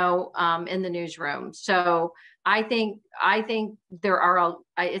you know, in the newsroom. So I think there are,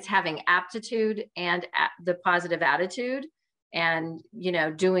 it's having aptitude and the positive attitude, and, you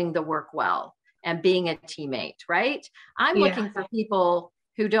know, doing the work well and being a teammate, right? I'm looking for people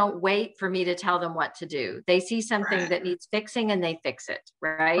who don't wait for me to tell them what to do. They see something that needs fixing and they fix it,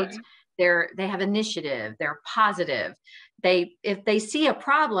 right? They have initiative, they're positive. If they see a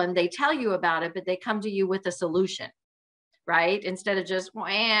problem, they tell you about it, but they come to you with a solution, right? Instead of just,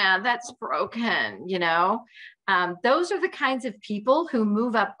 well, that's broken, you know? Those are the kinds of people who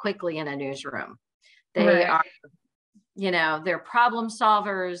move up quickly in a newsroom. They are, you know, they're problem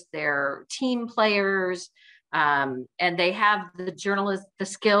solvers, they're team players, and they have the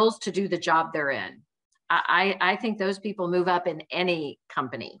skills to do the job they're in. I think those people move up in any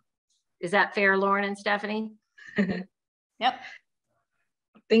company. Is that fair, Lauren and Stephanie? Yep.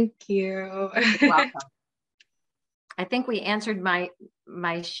 Thank you. You're welcome. I think we answered my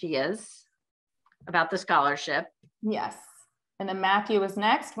Shias about the scholarship. Yes. And then Matthew is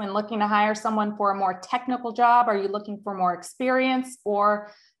next. When looking to hire someone for a more technical job, are you looking for more experience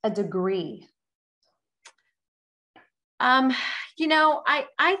or a degree? You know,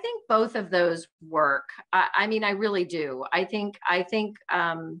 I think both of those work. I mean, I really do. I think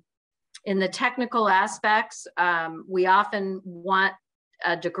in the technical aspects, we often want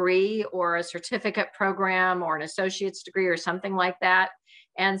a degree or a certificate program or an associate's degree or something like that.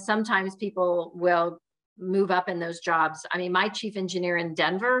 And sometimes people will move up in those jobs. I mean, my chief engineer in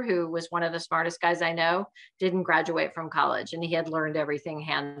Denver, who was one of the smartest guys I know, didn't graduate from college, and he had learned everything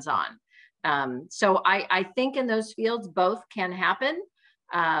hands-on. So I think in those fields, both can happen.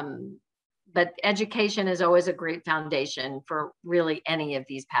 But education is always a great foundation for really any of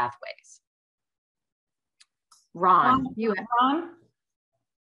these pathways. Ron, you have Ron?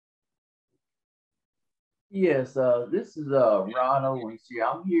 Yes, this is Ron Owens here.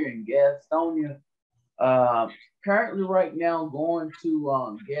 I'm here in Gastonia. Currently right now going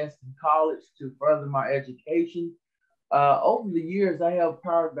to Gaston College to further my education. Over the years, I have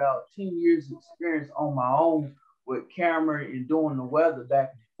probably about 10 years of experience on my own with camera and doing the weather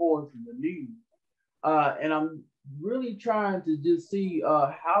back and forth in the news. And I'm really trying to just see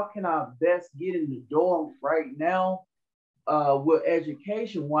how can I best get in the door right now with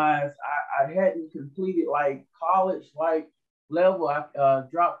education wise. I hadn't completed like college like level. I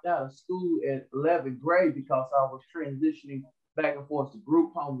dropped out of school at 11th grade because I was transitioning back and forth to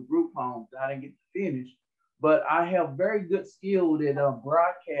group home to group home. I didn't get to finish. but I have very good skill at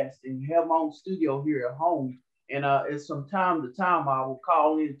broadcasting. I have my own studio here at home, and it's from time to time I will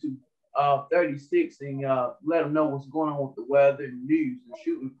call into 36 and let them know what's going on with the weather and news and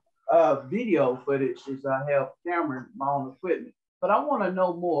shooting video footage as I have camera and my own equipment. But I want to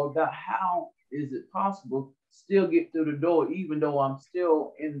know more about how is it possible still get through the door, even though I'm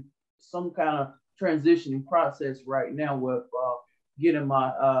still in some kind of transitioning process right now with getting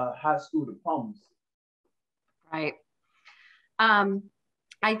my high school diplomas. Right.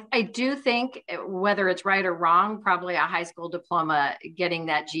 I do think, whether it's right or wrong, probably a high school diploma, getting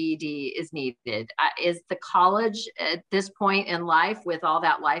that GED is needed. Is the college at this point in life with all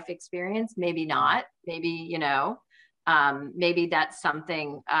that life experience? Maybe not. Maybe, you know, maybe that's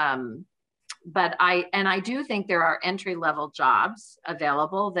something. But I do think there are entry-level jobs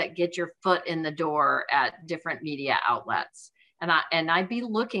available that get your foot in the door at different media outlets. And I'd be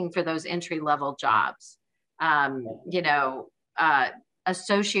looking for those entry-level jobs. You know,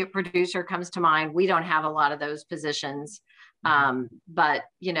 associate producer comes to mind. We don't have a lot of those positions. But,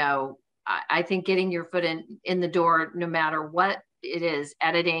 you know, I think getting your foot in the door, no matter what it is,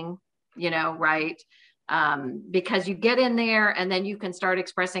 editing, you know, right? Because you get in there and then you can start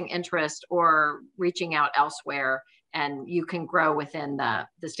expressing interest or reaching out elsewhere, and you can grow within the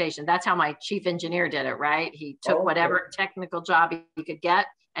station. That's how my chief engineer did it, right? He took whatever technical job he could get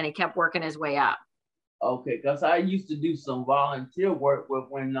and he kept working his way up. Okay, because I used to do some volunteer work with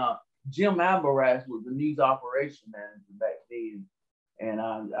when Jim Alvarez was the news operation manager back then. And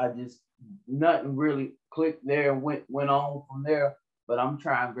I just, nothing really clicked there and went on from there. But I'm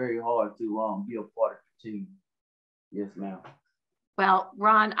trying very hard to be a part of the team. Yes, ma'am. Well,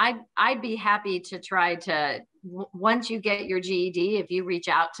 Ron, I'd be happy to try to, once you get your GED, if you reach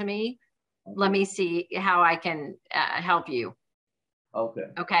out to me, let me see how I can help you. Okay.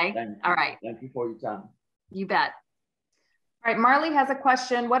 Okay. All right. Thank you for your time. You bet. All right. Marley has a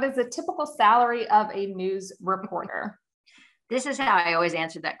question. What is the typical salary of a news reporter? This is how I always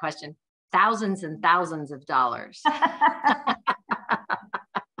answer that question. Thousands and thousands of dollars.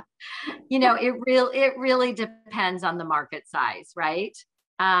 You know, it really depends on the market size, right?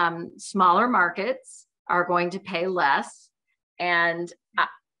 Smaller markets are going to pay less. And,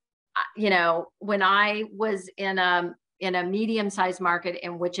 you know, when I was in a medium-sized market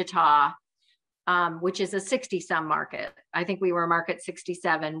in Wichita, which is a 60-some market, I think we were market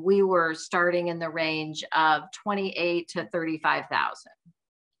 67, we were starting in the range of 28 to 35,000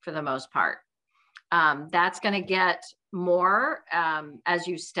 for the most part. That's going to get more as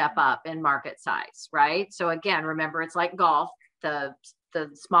you step up in market size, right? So again, remember, it's like golf. The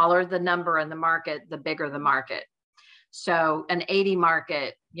smaller the number in the market, the bigger the market. So an 80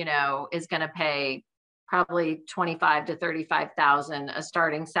 market, you know, is going to pay probably 25 to 35,000. A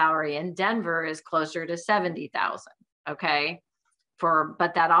starting salary in Denver is closer to 70,000. Okay.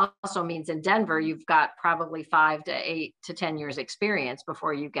 But that also means in Denver, you've got probably 5 to 8 to 10 years experience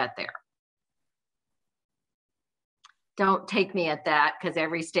before you get there. Don't take me at that, because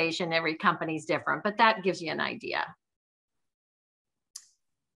every station, every company is different, but that gives you an idea.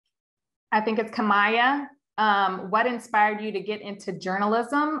 I think it's Kamaya. What inspired you to get into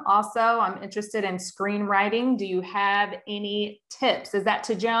journalism? Also, I'm interested in screenwriting. Do you have any tips? Is that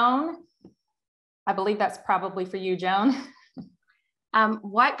to Joan? I believe that's probably for you, Joan.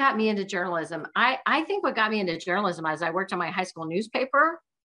 What got me into journalism? I think what got me into journalism is I worked on my high school newspaper.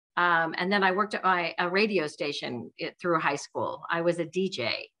 And then I worked at a radio station through high school. I was a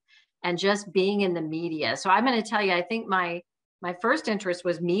DJ, and just being in the media. So I'm going to tell you, I think my first interest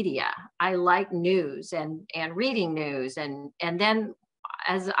was media. I like news and reading news. And then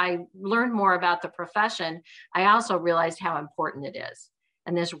as I learned more about the profession, I also realized how important it is,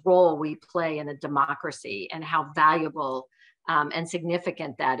 and this role we play in a democracy, and how valuable and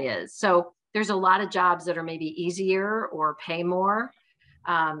significant that is. So there's a lot of jobs that are maybe easier or pay more.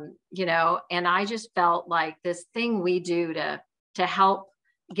 You know, and I just felt like this thing we do to help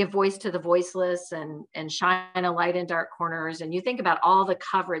give voice to the voiceless and shine a light in dark corners. And you think about all the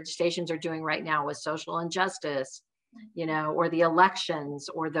coverage stations are doing right now with social injustice, you know, or the elections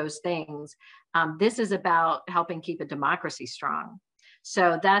or those things. This is about helping keep a democracy strong.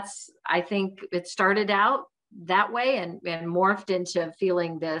 So I think it started out that way and morphed into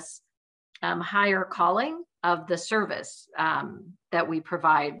feeling this higher calling of the service that we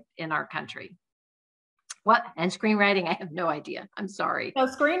provide in our country. What? And screenwriting, I have no idea. I'm sorry. So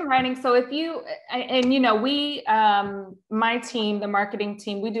screenwriting, so if you, and you know, we, my team, the marketing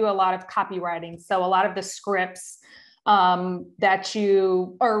team, we do a lot of copywriting. So a lot of the scripts that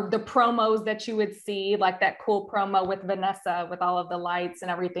you, or the promos that you would see, like that cool promo with Vanessa with all of the lights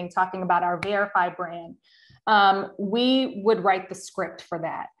and everything, talking about our Verify brand. We would write the script for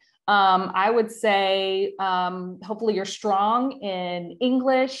that. I would say, hopefully you're strong in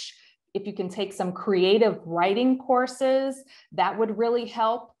English. If you can take some creative writing courses, that would really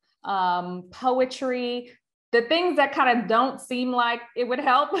help. Poetry, the things that kind of don't seem like it would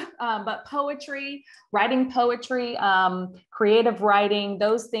help, but poetry, writing poetry, creative writing,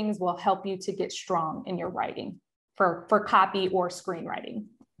 those things will help you to get strong in your writing for copy or screenwriting.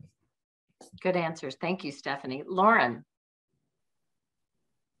 Good answers. Thank you, Stephanie. Lauren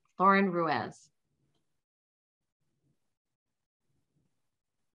Ruiz.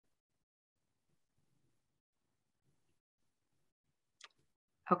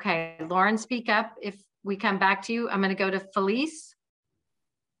 Okay, Lauren, speak up. If we come back to you, I'm going to go to Felice.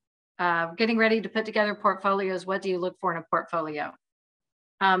 Getting ready to put together portfolios. What do you look for in a portfolio?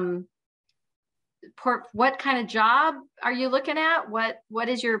 What kind of job are you looking at? What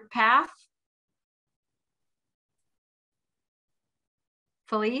is your path?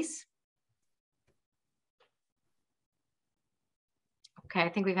 Felice? Okay, I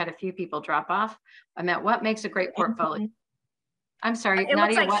think we've had a few people drop off. I meant, what makes a great portfolio? I'm sorry, it Nadia,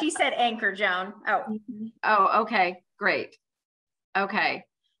 looks like what? she said anchor, Joan. Oh. Oh, okay, great. Okay.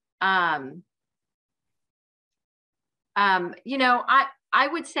 You know, I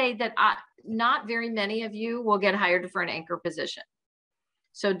would say that not very many of you will get hired for an anchor position.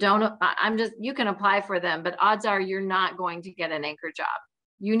 So you can apply for them, but odds are you're not going to get an anchor job.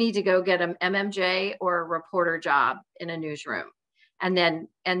 You need to go get an MMJ or a reporter job in a newsroom. And then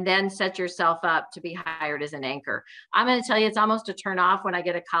set yourself up to be hired as an anchor. I'm going to tell you, it's almost a turn off when I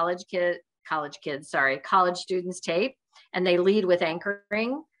get a college students tape and they lead with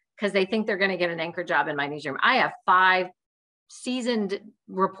anchoring because they think they're going to get an anchor job in my newsroom. I have 5 seasoned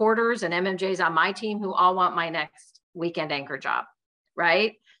reporters and MMJs on my team who all want my next weekend anchor job,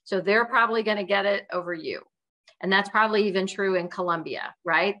 right? So they're probably going to get it over you. And that's probably even true in Columbia,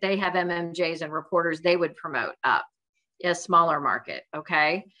 right? They have MMJs and reporters they would promote up. A smaller market,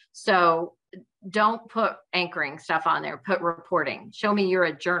 okay? So don't put anchoring stuff on there, put reporting. Show me you're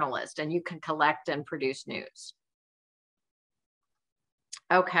a journalist and you can collect and produce news.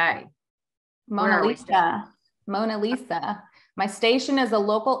 Okay. Mona Lisa. My station is a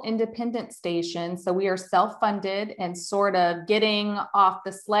local independent station, so we are self-funded and sort of getting off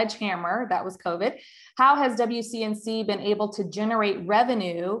the sledgehammer, that was COVID. How has WCNC been able to generate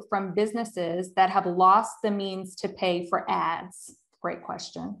revenue from businesses that have lost the means to pay for ads? Great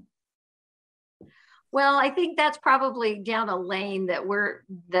question. Well, I think that's probably down a lane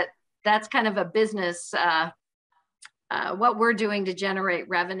that's kind of a business. What we're doing to generate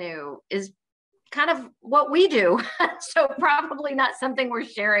revenue is kind of what we do. So probably not something we're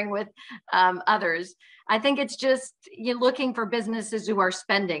sharing with others. I think it's just you're looking for businesses who are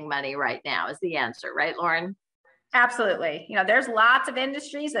spending money right now is the answer, right, Lauren? Absolutely. You know, there's lots of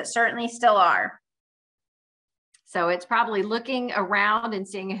industries that certainly still are. So it's probably looking around and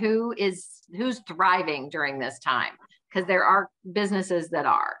seeing who's thriving during this time, because there are businesses that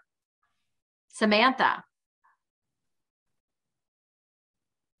are. Samantha.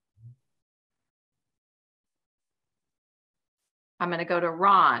 I'm going to go to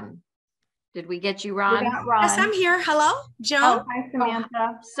Ron. Did we get you, Ron? We got Ron. Yes, I'm here. Hello, Joan. Oh, hi, Samantha.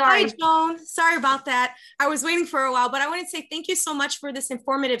 Oh, sorry. Hi, Joan. Sorry about that. I was waiting for a while, but I want to say thank you so much for this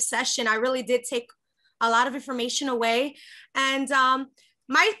informative session. I really did take a lot of information away. And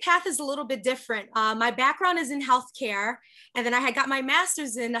my path is a little bit different. My background is in healthcare, and then I had got my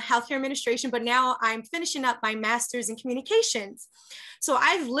master's in healthcare administration, but now I'm finishing up my master's in communications. So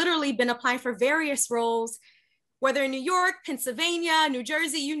I've literally been applying for various roles, whether in New York, Pennsylvania, New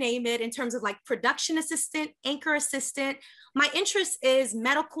Jersey, you name it, in terms of like production assistant, anchor assistant. My interest is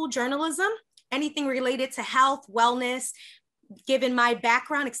medical journalism, anything related to health, wellness, given my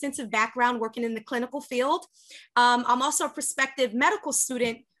background, extensive background working in the clinical field. I'm also a prospective medical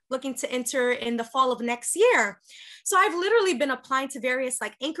student looking to enter in the fall of next year. So I've literally been applying to various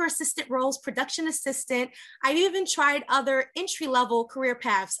like anchor assistant roles, production assistant. I've even tried other entry-level career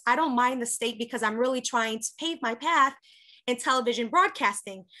paths. I don't mind the state because I'm really trying to pave my path in television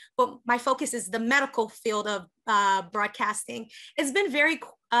broadcasting, but my focus is the medical field of broadcasting. It's been very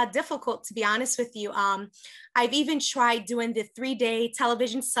difficult, to be honest with you. I've even tried doing the 3-day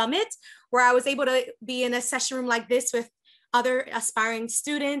television summit where I was able to be in a session room like this with other aspiring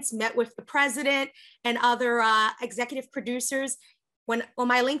students, met with the president and other executive producers. When on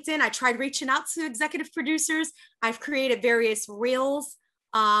my LinkedIn, I tried reaching out to executive producers. I've created various reels,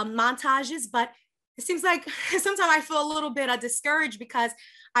 montages, but it seems like sometimes I feel a little bit discouraged because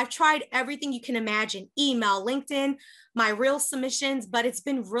I've tried everything you can imagine, email, LinkedIn, my real submissions, but it's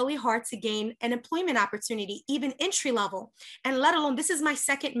been really hard to gain an employment opportunity, even entry level, and let alone, this is my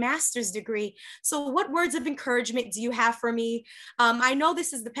second master's degree. So what words of encouragement do you have for me? I know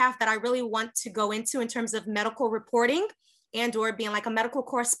this is the path that I really want to go into in terms of medical reporting and or being like a medical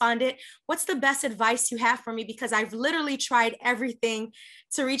correspondent. What's the best advice you have for me? Because I've literally tried everything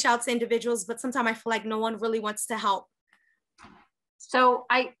to reach out to individuals, but sometimes I feel like no one really wants to help. So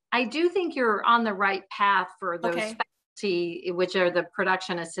I do think you're on the right path for those specialty, which are the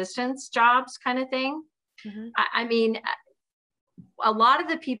production assistance jobs kind of thing. Mm-hmm. I mean, a lot of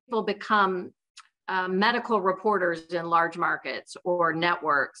the people become medical reporters in large markets or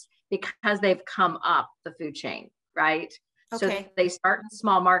networks because they've come up the food chain, right? Okay. So they start in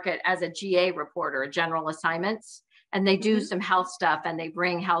small market as a GA reporter, general assignments, and they do some health stuff and they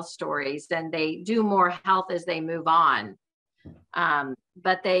bring health stories and they do more health as they move on.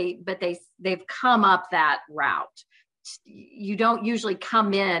 But they've come up that route. You don't usually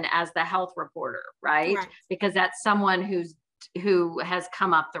come in as the health reporter, right? Because that's someone who has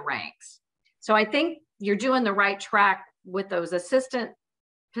come up the ranks. So I think you're doing the right track with those assistant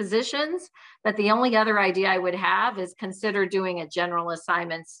positions, but the only other idea I would have is consider doing a general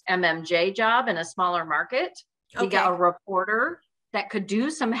assignments MMJ job in a smaller market. You get a reporter that could do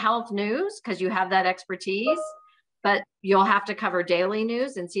some health news because you have that expertise, but you'll have to cover daily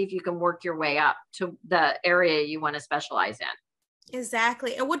news and see if you can work your way up to the area you want to specialize in.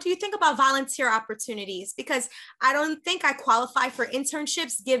 Exactly. And what do you think about volunteer opportunities? Because I don't think I qualify for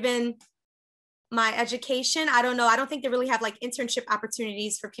internships given my education. I don't know. I don't think they really have like internship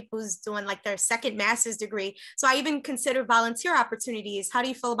opportunities for people who's doing like their second master's degree. So I even consider volunteer opportunities. How do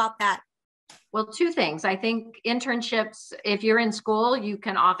you feel about that? Well, two things. I think internships, if you're in school, you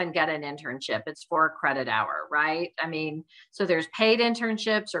can often get an internship. It's for a credit hour, right? I mean, so there's paid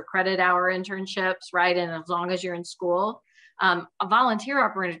internships or credit hour internships, right? And as long as you're in school, volunteer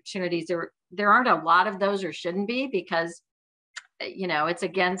opportunities, there aren't a lot of those or shouldn't be because you know, it's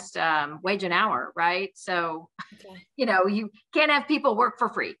against wage an hour, right? So, you know, you can't have people work for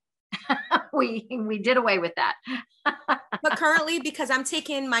free. we did away with that. But currently, because I'm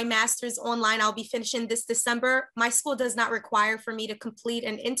taking my master's online, I'll be finishing this December. My school does not require for me to complete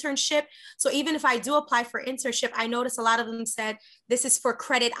an internship. So even if I do apply for internship, I notice a lot of them said this is for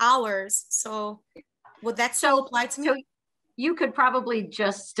credit hours. So would that still apply to me? So you could probably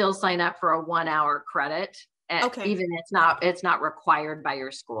just still sign up for a 1 hour credit. Even it's not required by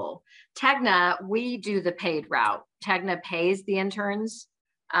your school. Tegna, we do the paid route. Tegna pays the interns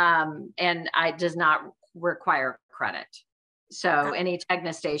and does not require credit. So any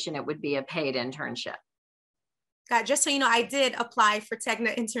Tegna station, it would be a paid internship. God, just so you know, I did apply for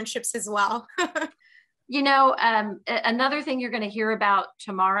Tegna internships as well. You know, another thing you're going to hear about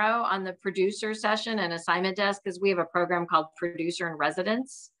tomorrow on the producer session and assignment desk is we have a program called Producer in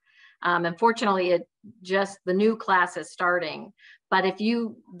Residence. Unfortunately, the new class is starting, but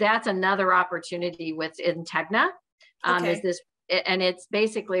that's another opportunity within Tegna, and it's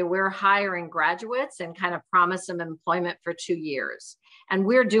basically we're hiring graduates and kind of promise them employment for 2 years. And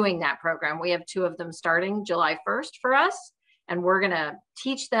we're doing that program. We have 2 of them starting July 1st for us. And we're going to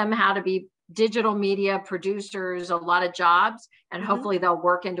teach them how to be digital media producers, a lot of jobs, and hopefully they'll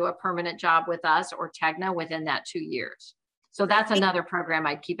work into a permanent job with us or Tegna within that 2 years. So that's another program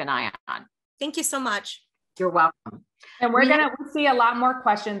I'd keep an eye on. Thank you so much. You're welcome. And we'll see a lot more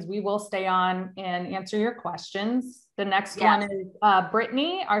questions. We will stay on and answer your questions. The next one is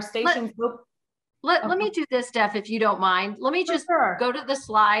Brittany, our station. Let me do this, Steph, if you don't mind. Let me just go to the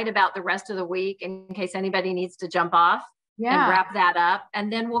slide about the rest of the week in case anybody needs to jump off and wrap that up.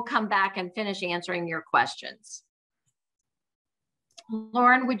 And then we'll come back and finish answering your questions.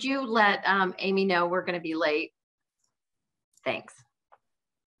 Lauren, would you let Amy know we're going to be late? Thanks.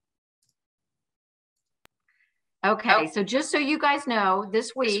 Okay, so just so you guys know,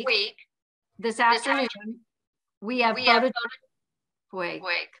 this afternoon, we have photo. Wait,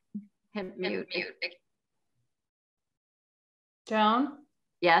 hit mute. Joan?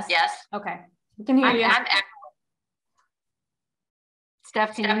 Yes. Okay, we can hear you.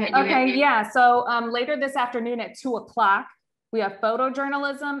 Steph, can you hit Okay, yeah. So later this afternoon at 2 o'clock, we have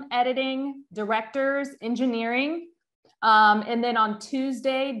photojournalism, editing, directors, engineering. And then on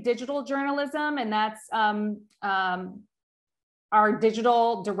Tuesday, digital journalism, and that's our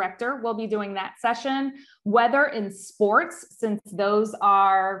digital director will be doing that session. Weather and sports, since those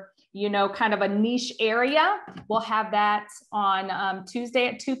are you know, kind of a niche area. We'll have that on Tuesday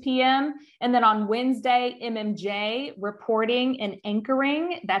at 2 p.m. And then on Wednesday, MMJ reporting and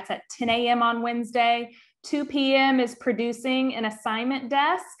anchoring. That's at 10 a.m. on Wednesday. 2 p.m. is producing an assignment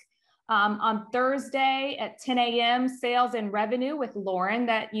desk. On Thursday at 10 a.m., sales and revenue with Lauren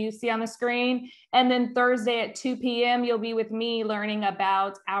that you see on the screen. And then Thursday at 2 p.m., you'll be with me learning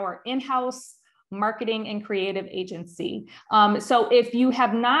about our in-house marketing and creative agency. So if you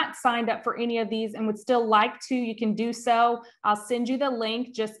have not signed up for any of these and would still like to, you can do so. I'll send you the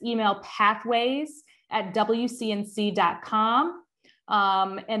link. Just email pathways@wcnc.com.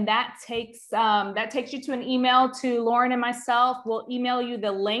 And that takes you to an email to Lauren and myself. We'll email you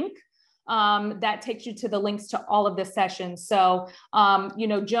the link. That takes you to the links to all of the sessions. So, you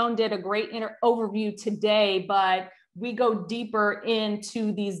know, Joan did a great overview today, but we go deeper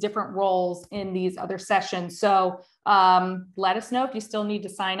into these different roles in these other sessions. So let us know if you still need to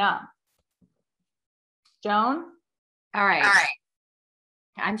sign up. Joan? All right.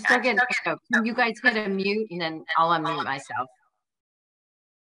 I'm still getting, can you guys hit a mute and then I'll unmute myself.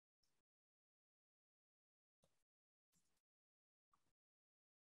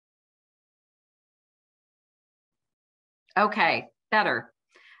 Okay, better.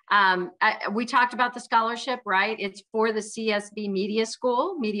 We talked about the scholarship, right? It's for the CSB Media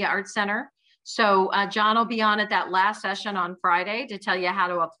School, Media Arts Center. So John will be on at that last session on Friday to tell you how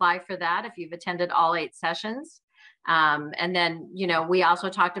to apply for that if you've attended all 8 sessions. And then, you know, we also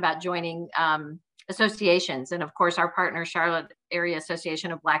talked about joining associations. And of course, our partner, Charlotte Area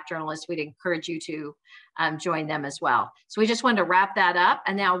Association of Black Journalists, we'd encourage you to join them as well. So we just wanted to wrap that up.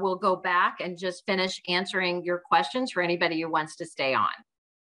 And now we'll go back and just finish answering your questions for anybody who wants to stay on.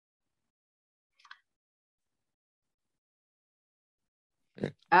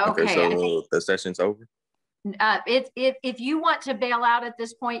 Okay, so the session's over? If you want to bail out at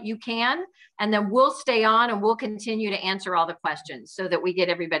this point, you can, and then we'll stay on and we'll continue to answer all the questions so that we get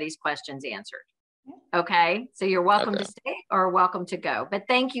everybody's questions answered. Okay, so you're welcome to stay or welcome to go. But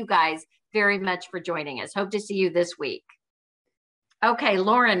thank you guys very much for joining us. Hope to see you this week. Okay,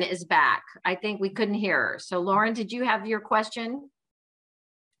 Lauren is back. I think we couldn't hear her. So Lauren, did you have your question?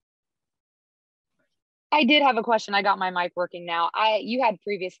 I did have a question. I got my mic working now. You had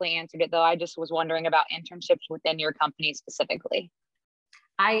previously answered it though. I just was wondering about internships within your company specifically.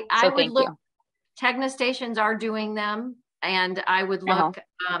 I would look, Tegna stations are doing them, and I would look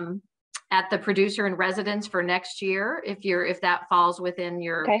at the producer in residence for next year if that falls within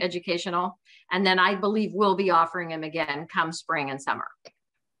your educational. And then I believe we'll be offering them again come spring and summer.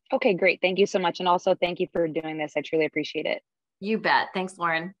 Okay, great. Thank you so much. And also thank you for doing this. I truly appreciate it. You bet. Thanks,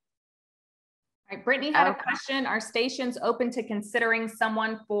 Lauren. All right, Brittany had a question. Are stations open to considering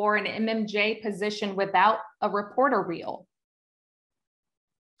someone for an MMJ position without a reporter reel?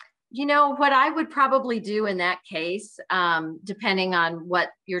 You know, what I would probably do in that case, depending on what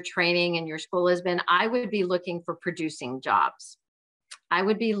your training and your school has been, I would be looking for producing jobs. I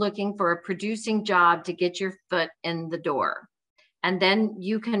would be looking for a producing job to get your foot in the door. And then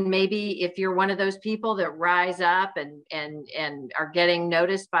you can maybe, if you're one of those people that rise up and are getting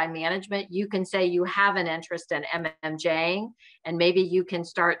noticed by management, you can say you have an interest in MMJing, and maybe you can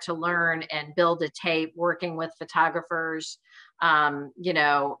start to learn and build a tape working with photographers,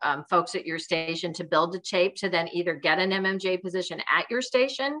 folks at your station to build a tape to then either get an MMJ position at your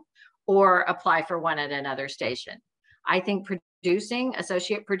station or apply for one at another station. I think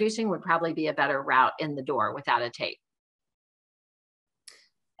associate producing would probably be a better route in the door without a tape.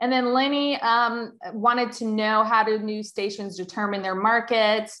 And then Lenny wanted to know, how do news stations determine their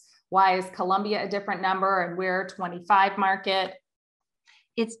markets? Why is Columbia a different number and we're 25 market?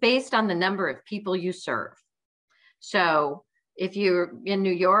 It's based on the number of people you serve. So if you're in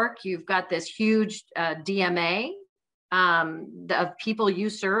New York, you've got this huge DMA of people you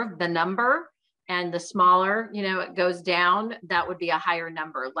serve, the number, and the smaller, it goes down, that would be a higher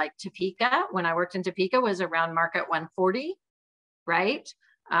number. Like Topeka, when I worked in Topeka, was around market 140, right?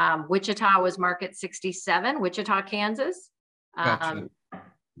 Wichita was market 67, Wichita, Kansas. Gotcha.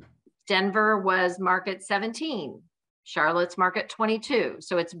 Denver was market 17, Charlotte's market 22.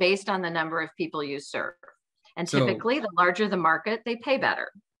 So it's based on the number of people you serve. And typically the larger the market, they pay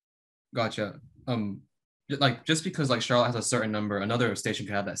better. Gotcha. Just because Charlotte has a certain number, another station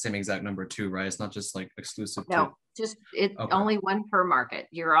could have that same exact number too, right? It's not just exclusive. No, it's only one per market.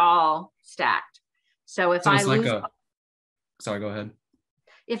 You're all stacked. So if I lose, sorry, go ahead.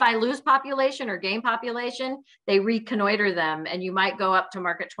 If I lose population or gain population, they reconnoiter them, and you might go up to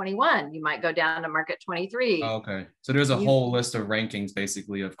market 21. You might go down to market 23. Oh, okay. So there's a whole list of rankings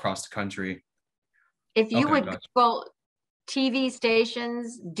basically across the country. If you would, gotcha. well, TV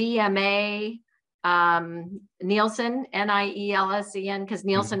stations, DMA, Nielsen, Nielsen, because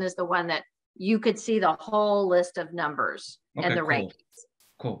Nielsen is the one that you could see the whole list of numbers and the rankings.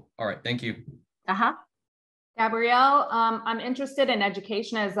 Cool. All right. Thank you. Gabrielle, I'm interested in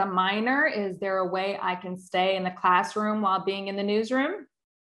education as a minor. Is there a way I can stay in the classroom while being in the newsroom?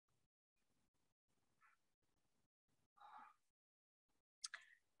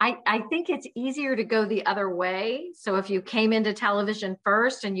 I think it's easier to go the other way. So if you came into television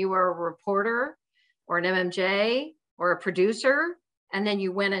first and you were a reporter or an MMJ or a producer, and then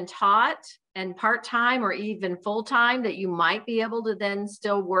you went and taught and part-time or even full-time, that you might be able to then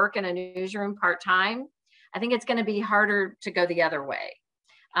still work in a newsroom part-time. I think it's going to be harder to go the other way.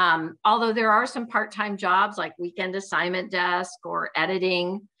 Although there are some part-time jobs like weekend assignment desk or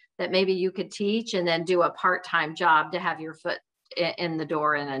editing that maybe you could teach and then do a part-time job to have your foot in the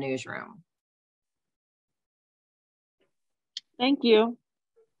door in a newsroom. Thank you.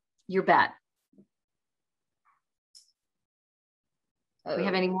 You bet. Do we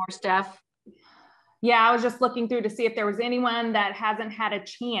have any more, Steph? Yeah, I was just looking through to see if there was anyone that hasn't had a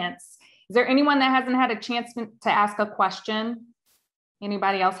chance. Is there anyone that hasn't had a chance to ask a question?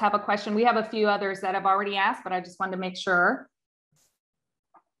 Anybody else have a question? We have a few others that have already asked, but I just wanted to make sure.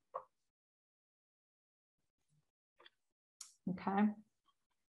 Okay.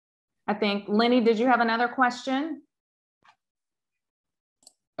 I think, Lenny, did you have another question?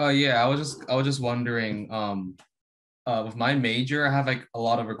 Yeah, I was just wondering, with my major, I have like a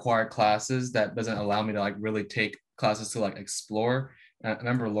lot of required classes that doesn't allow me to like really take classes to like explore. And I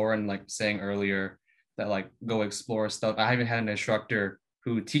remember Lauren like saying earlier that like go explore stuff. I haven't had an instructor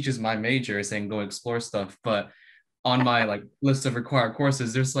who teaches my major saying go explore stuff, but on my like list of required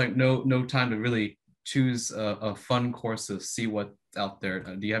courses, there's like no time to really choose a fun course to see what's out there.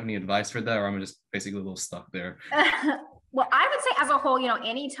 Do you have any advice for that, or am I just basically a little stuck there? Well, I would say as a whole,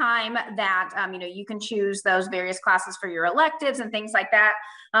 anytime that, you can choose those various classes for your electives and things like that.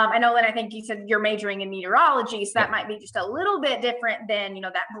 I know, Lynn, I think you said you're majoring in meteorology, so that might be just a little bit different than,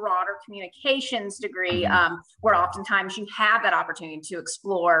 that broader communications degree, where oftentimes you have that opportunity to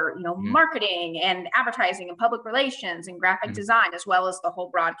explore, marketing and advertising and public relations and graphic design, as well as the whole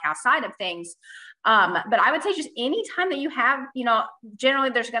broadcast side of things. But I would say just any time that you have, generally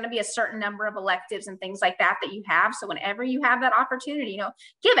there's going to be a certain number of electives and things like that you have. So whenever you have that opportunity,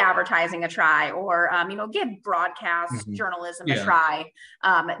 give advertising a try, or, give broadcast journalism a try,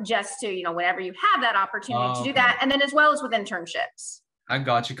 just to, whenever you have that opportunity to do that. And then as well as with internships. I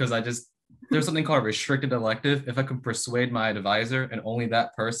got you, because there's something called a restricted elective. If I can persuade my advisor and only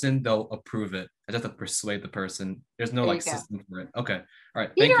that person, they'll approve it. I just have to persuade the person. There's no system for it. Okay. All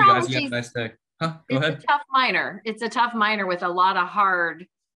right. Thank you guys. You have a nice day. Go ahead. It's a tough minor. It's a tough minor with a lot of hard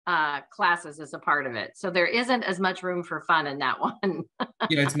classes as a part of it. So there isn't as much room for fun in that one.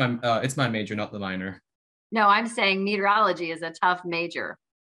 Yeah, it's my major, not the minor. No, I'm saying meteorology is a tough major.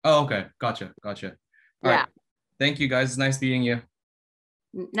 Oh, okay. Gotcha. All right. Thank you guys. It's nice meeting you.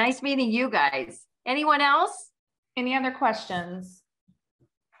 Nice meeting you guys. Anyone else? Any other questions?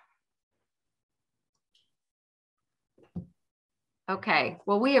 Okay,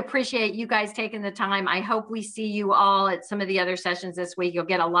 well, we appreciate you guys taking the time. I hope we see you all at some of the other sessions this week. You'll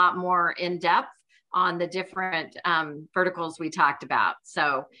get a lot more in depth on the different verticals we talked about.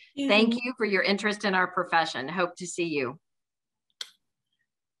 So thank you for your interest in our profession. Hope to see you.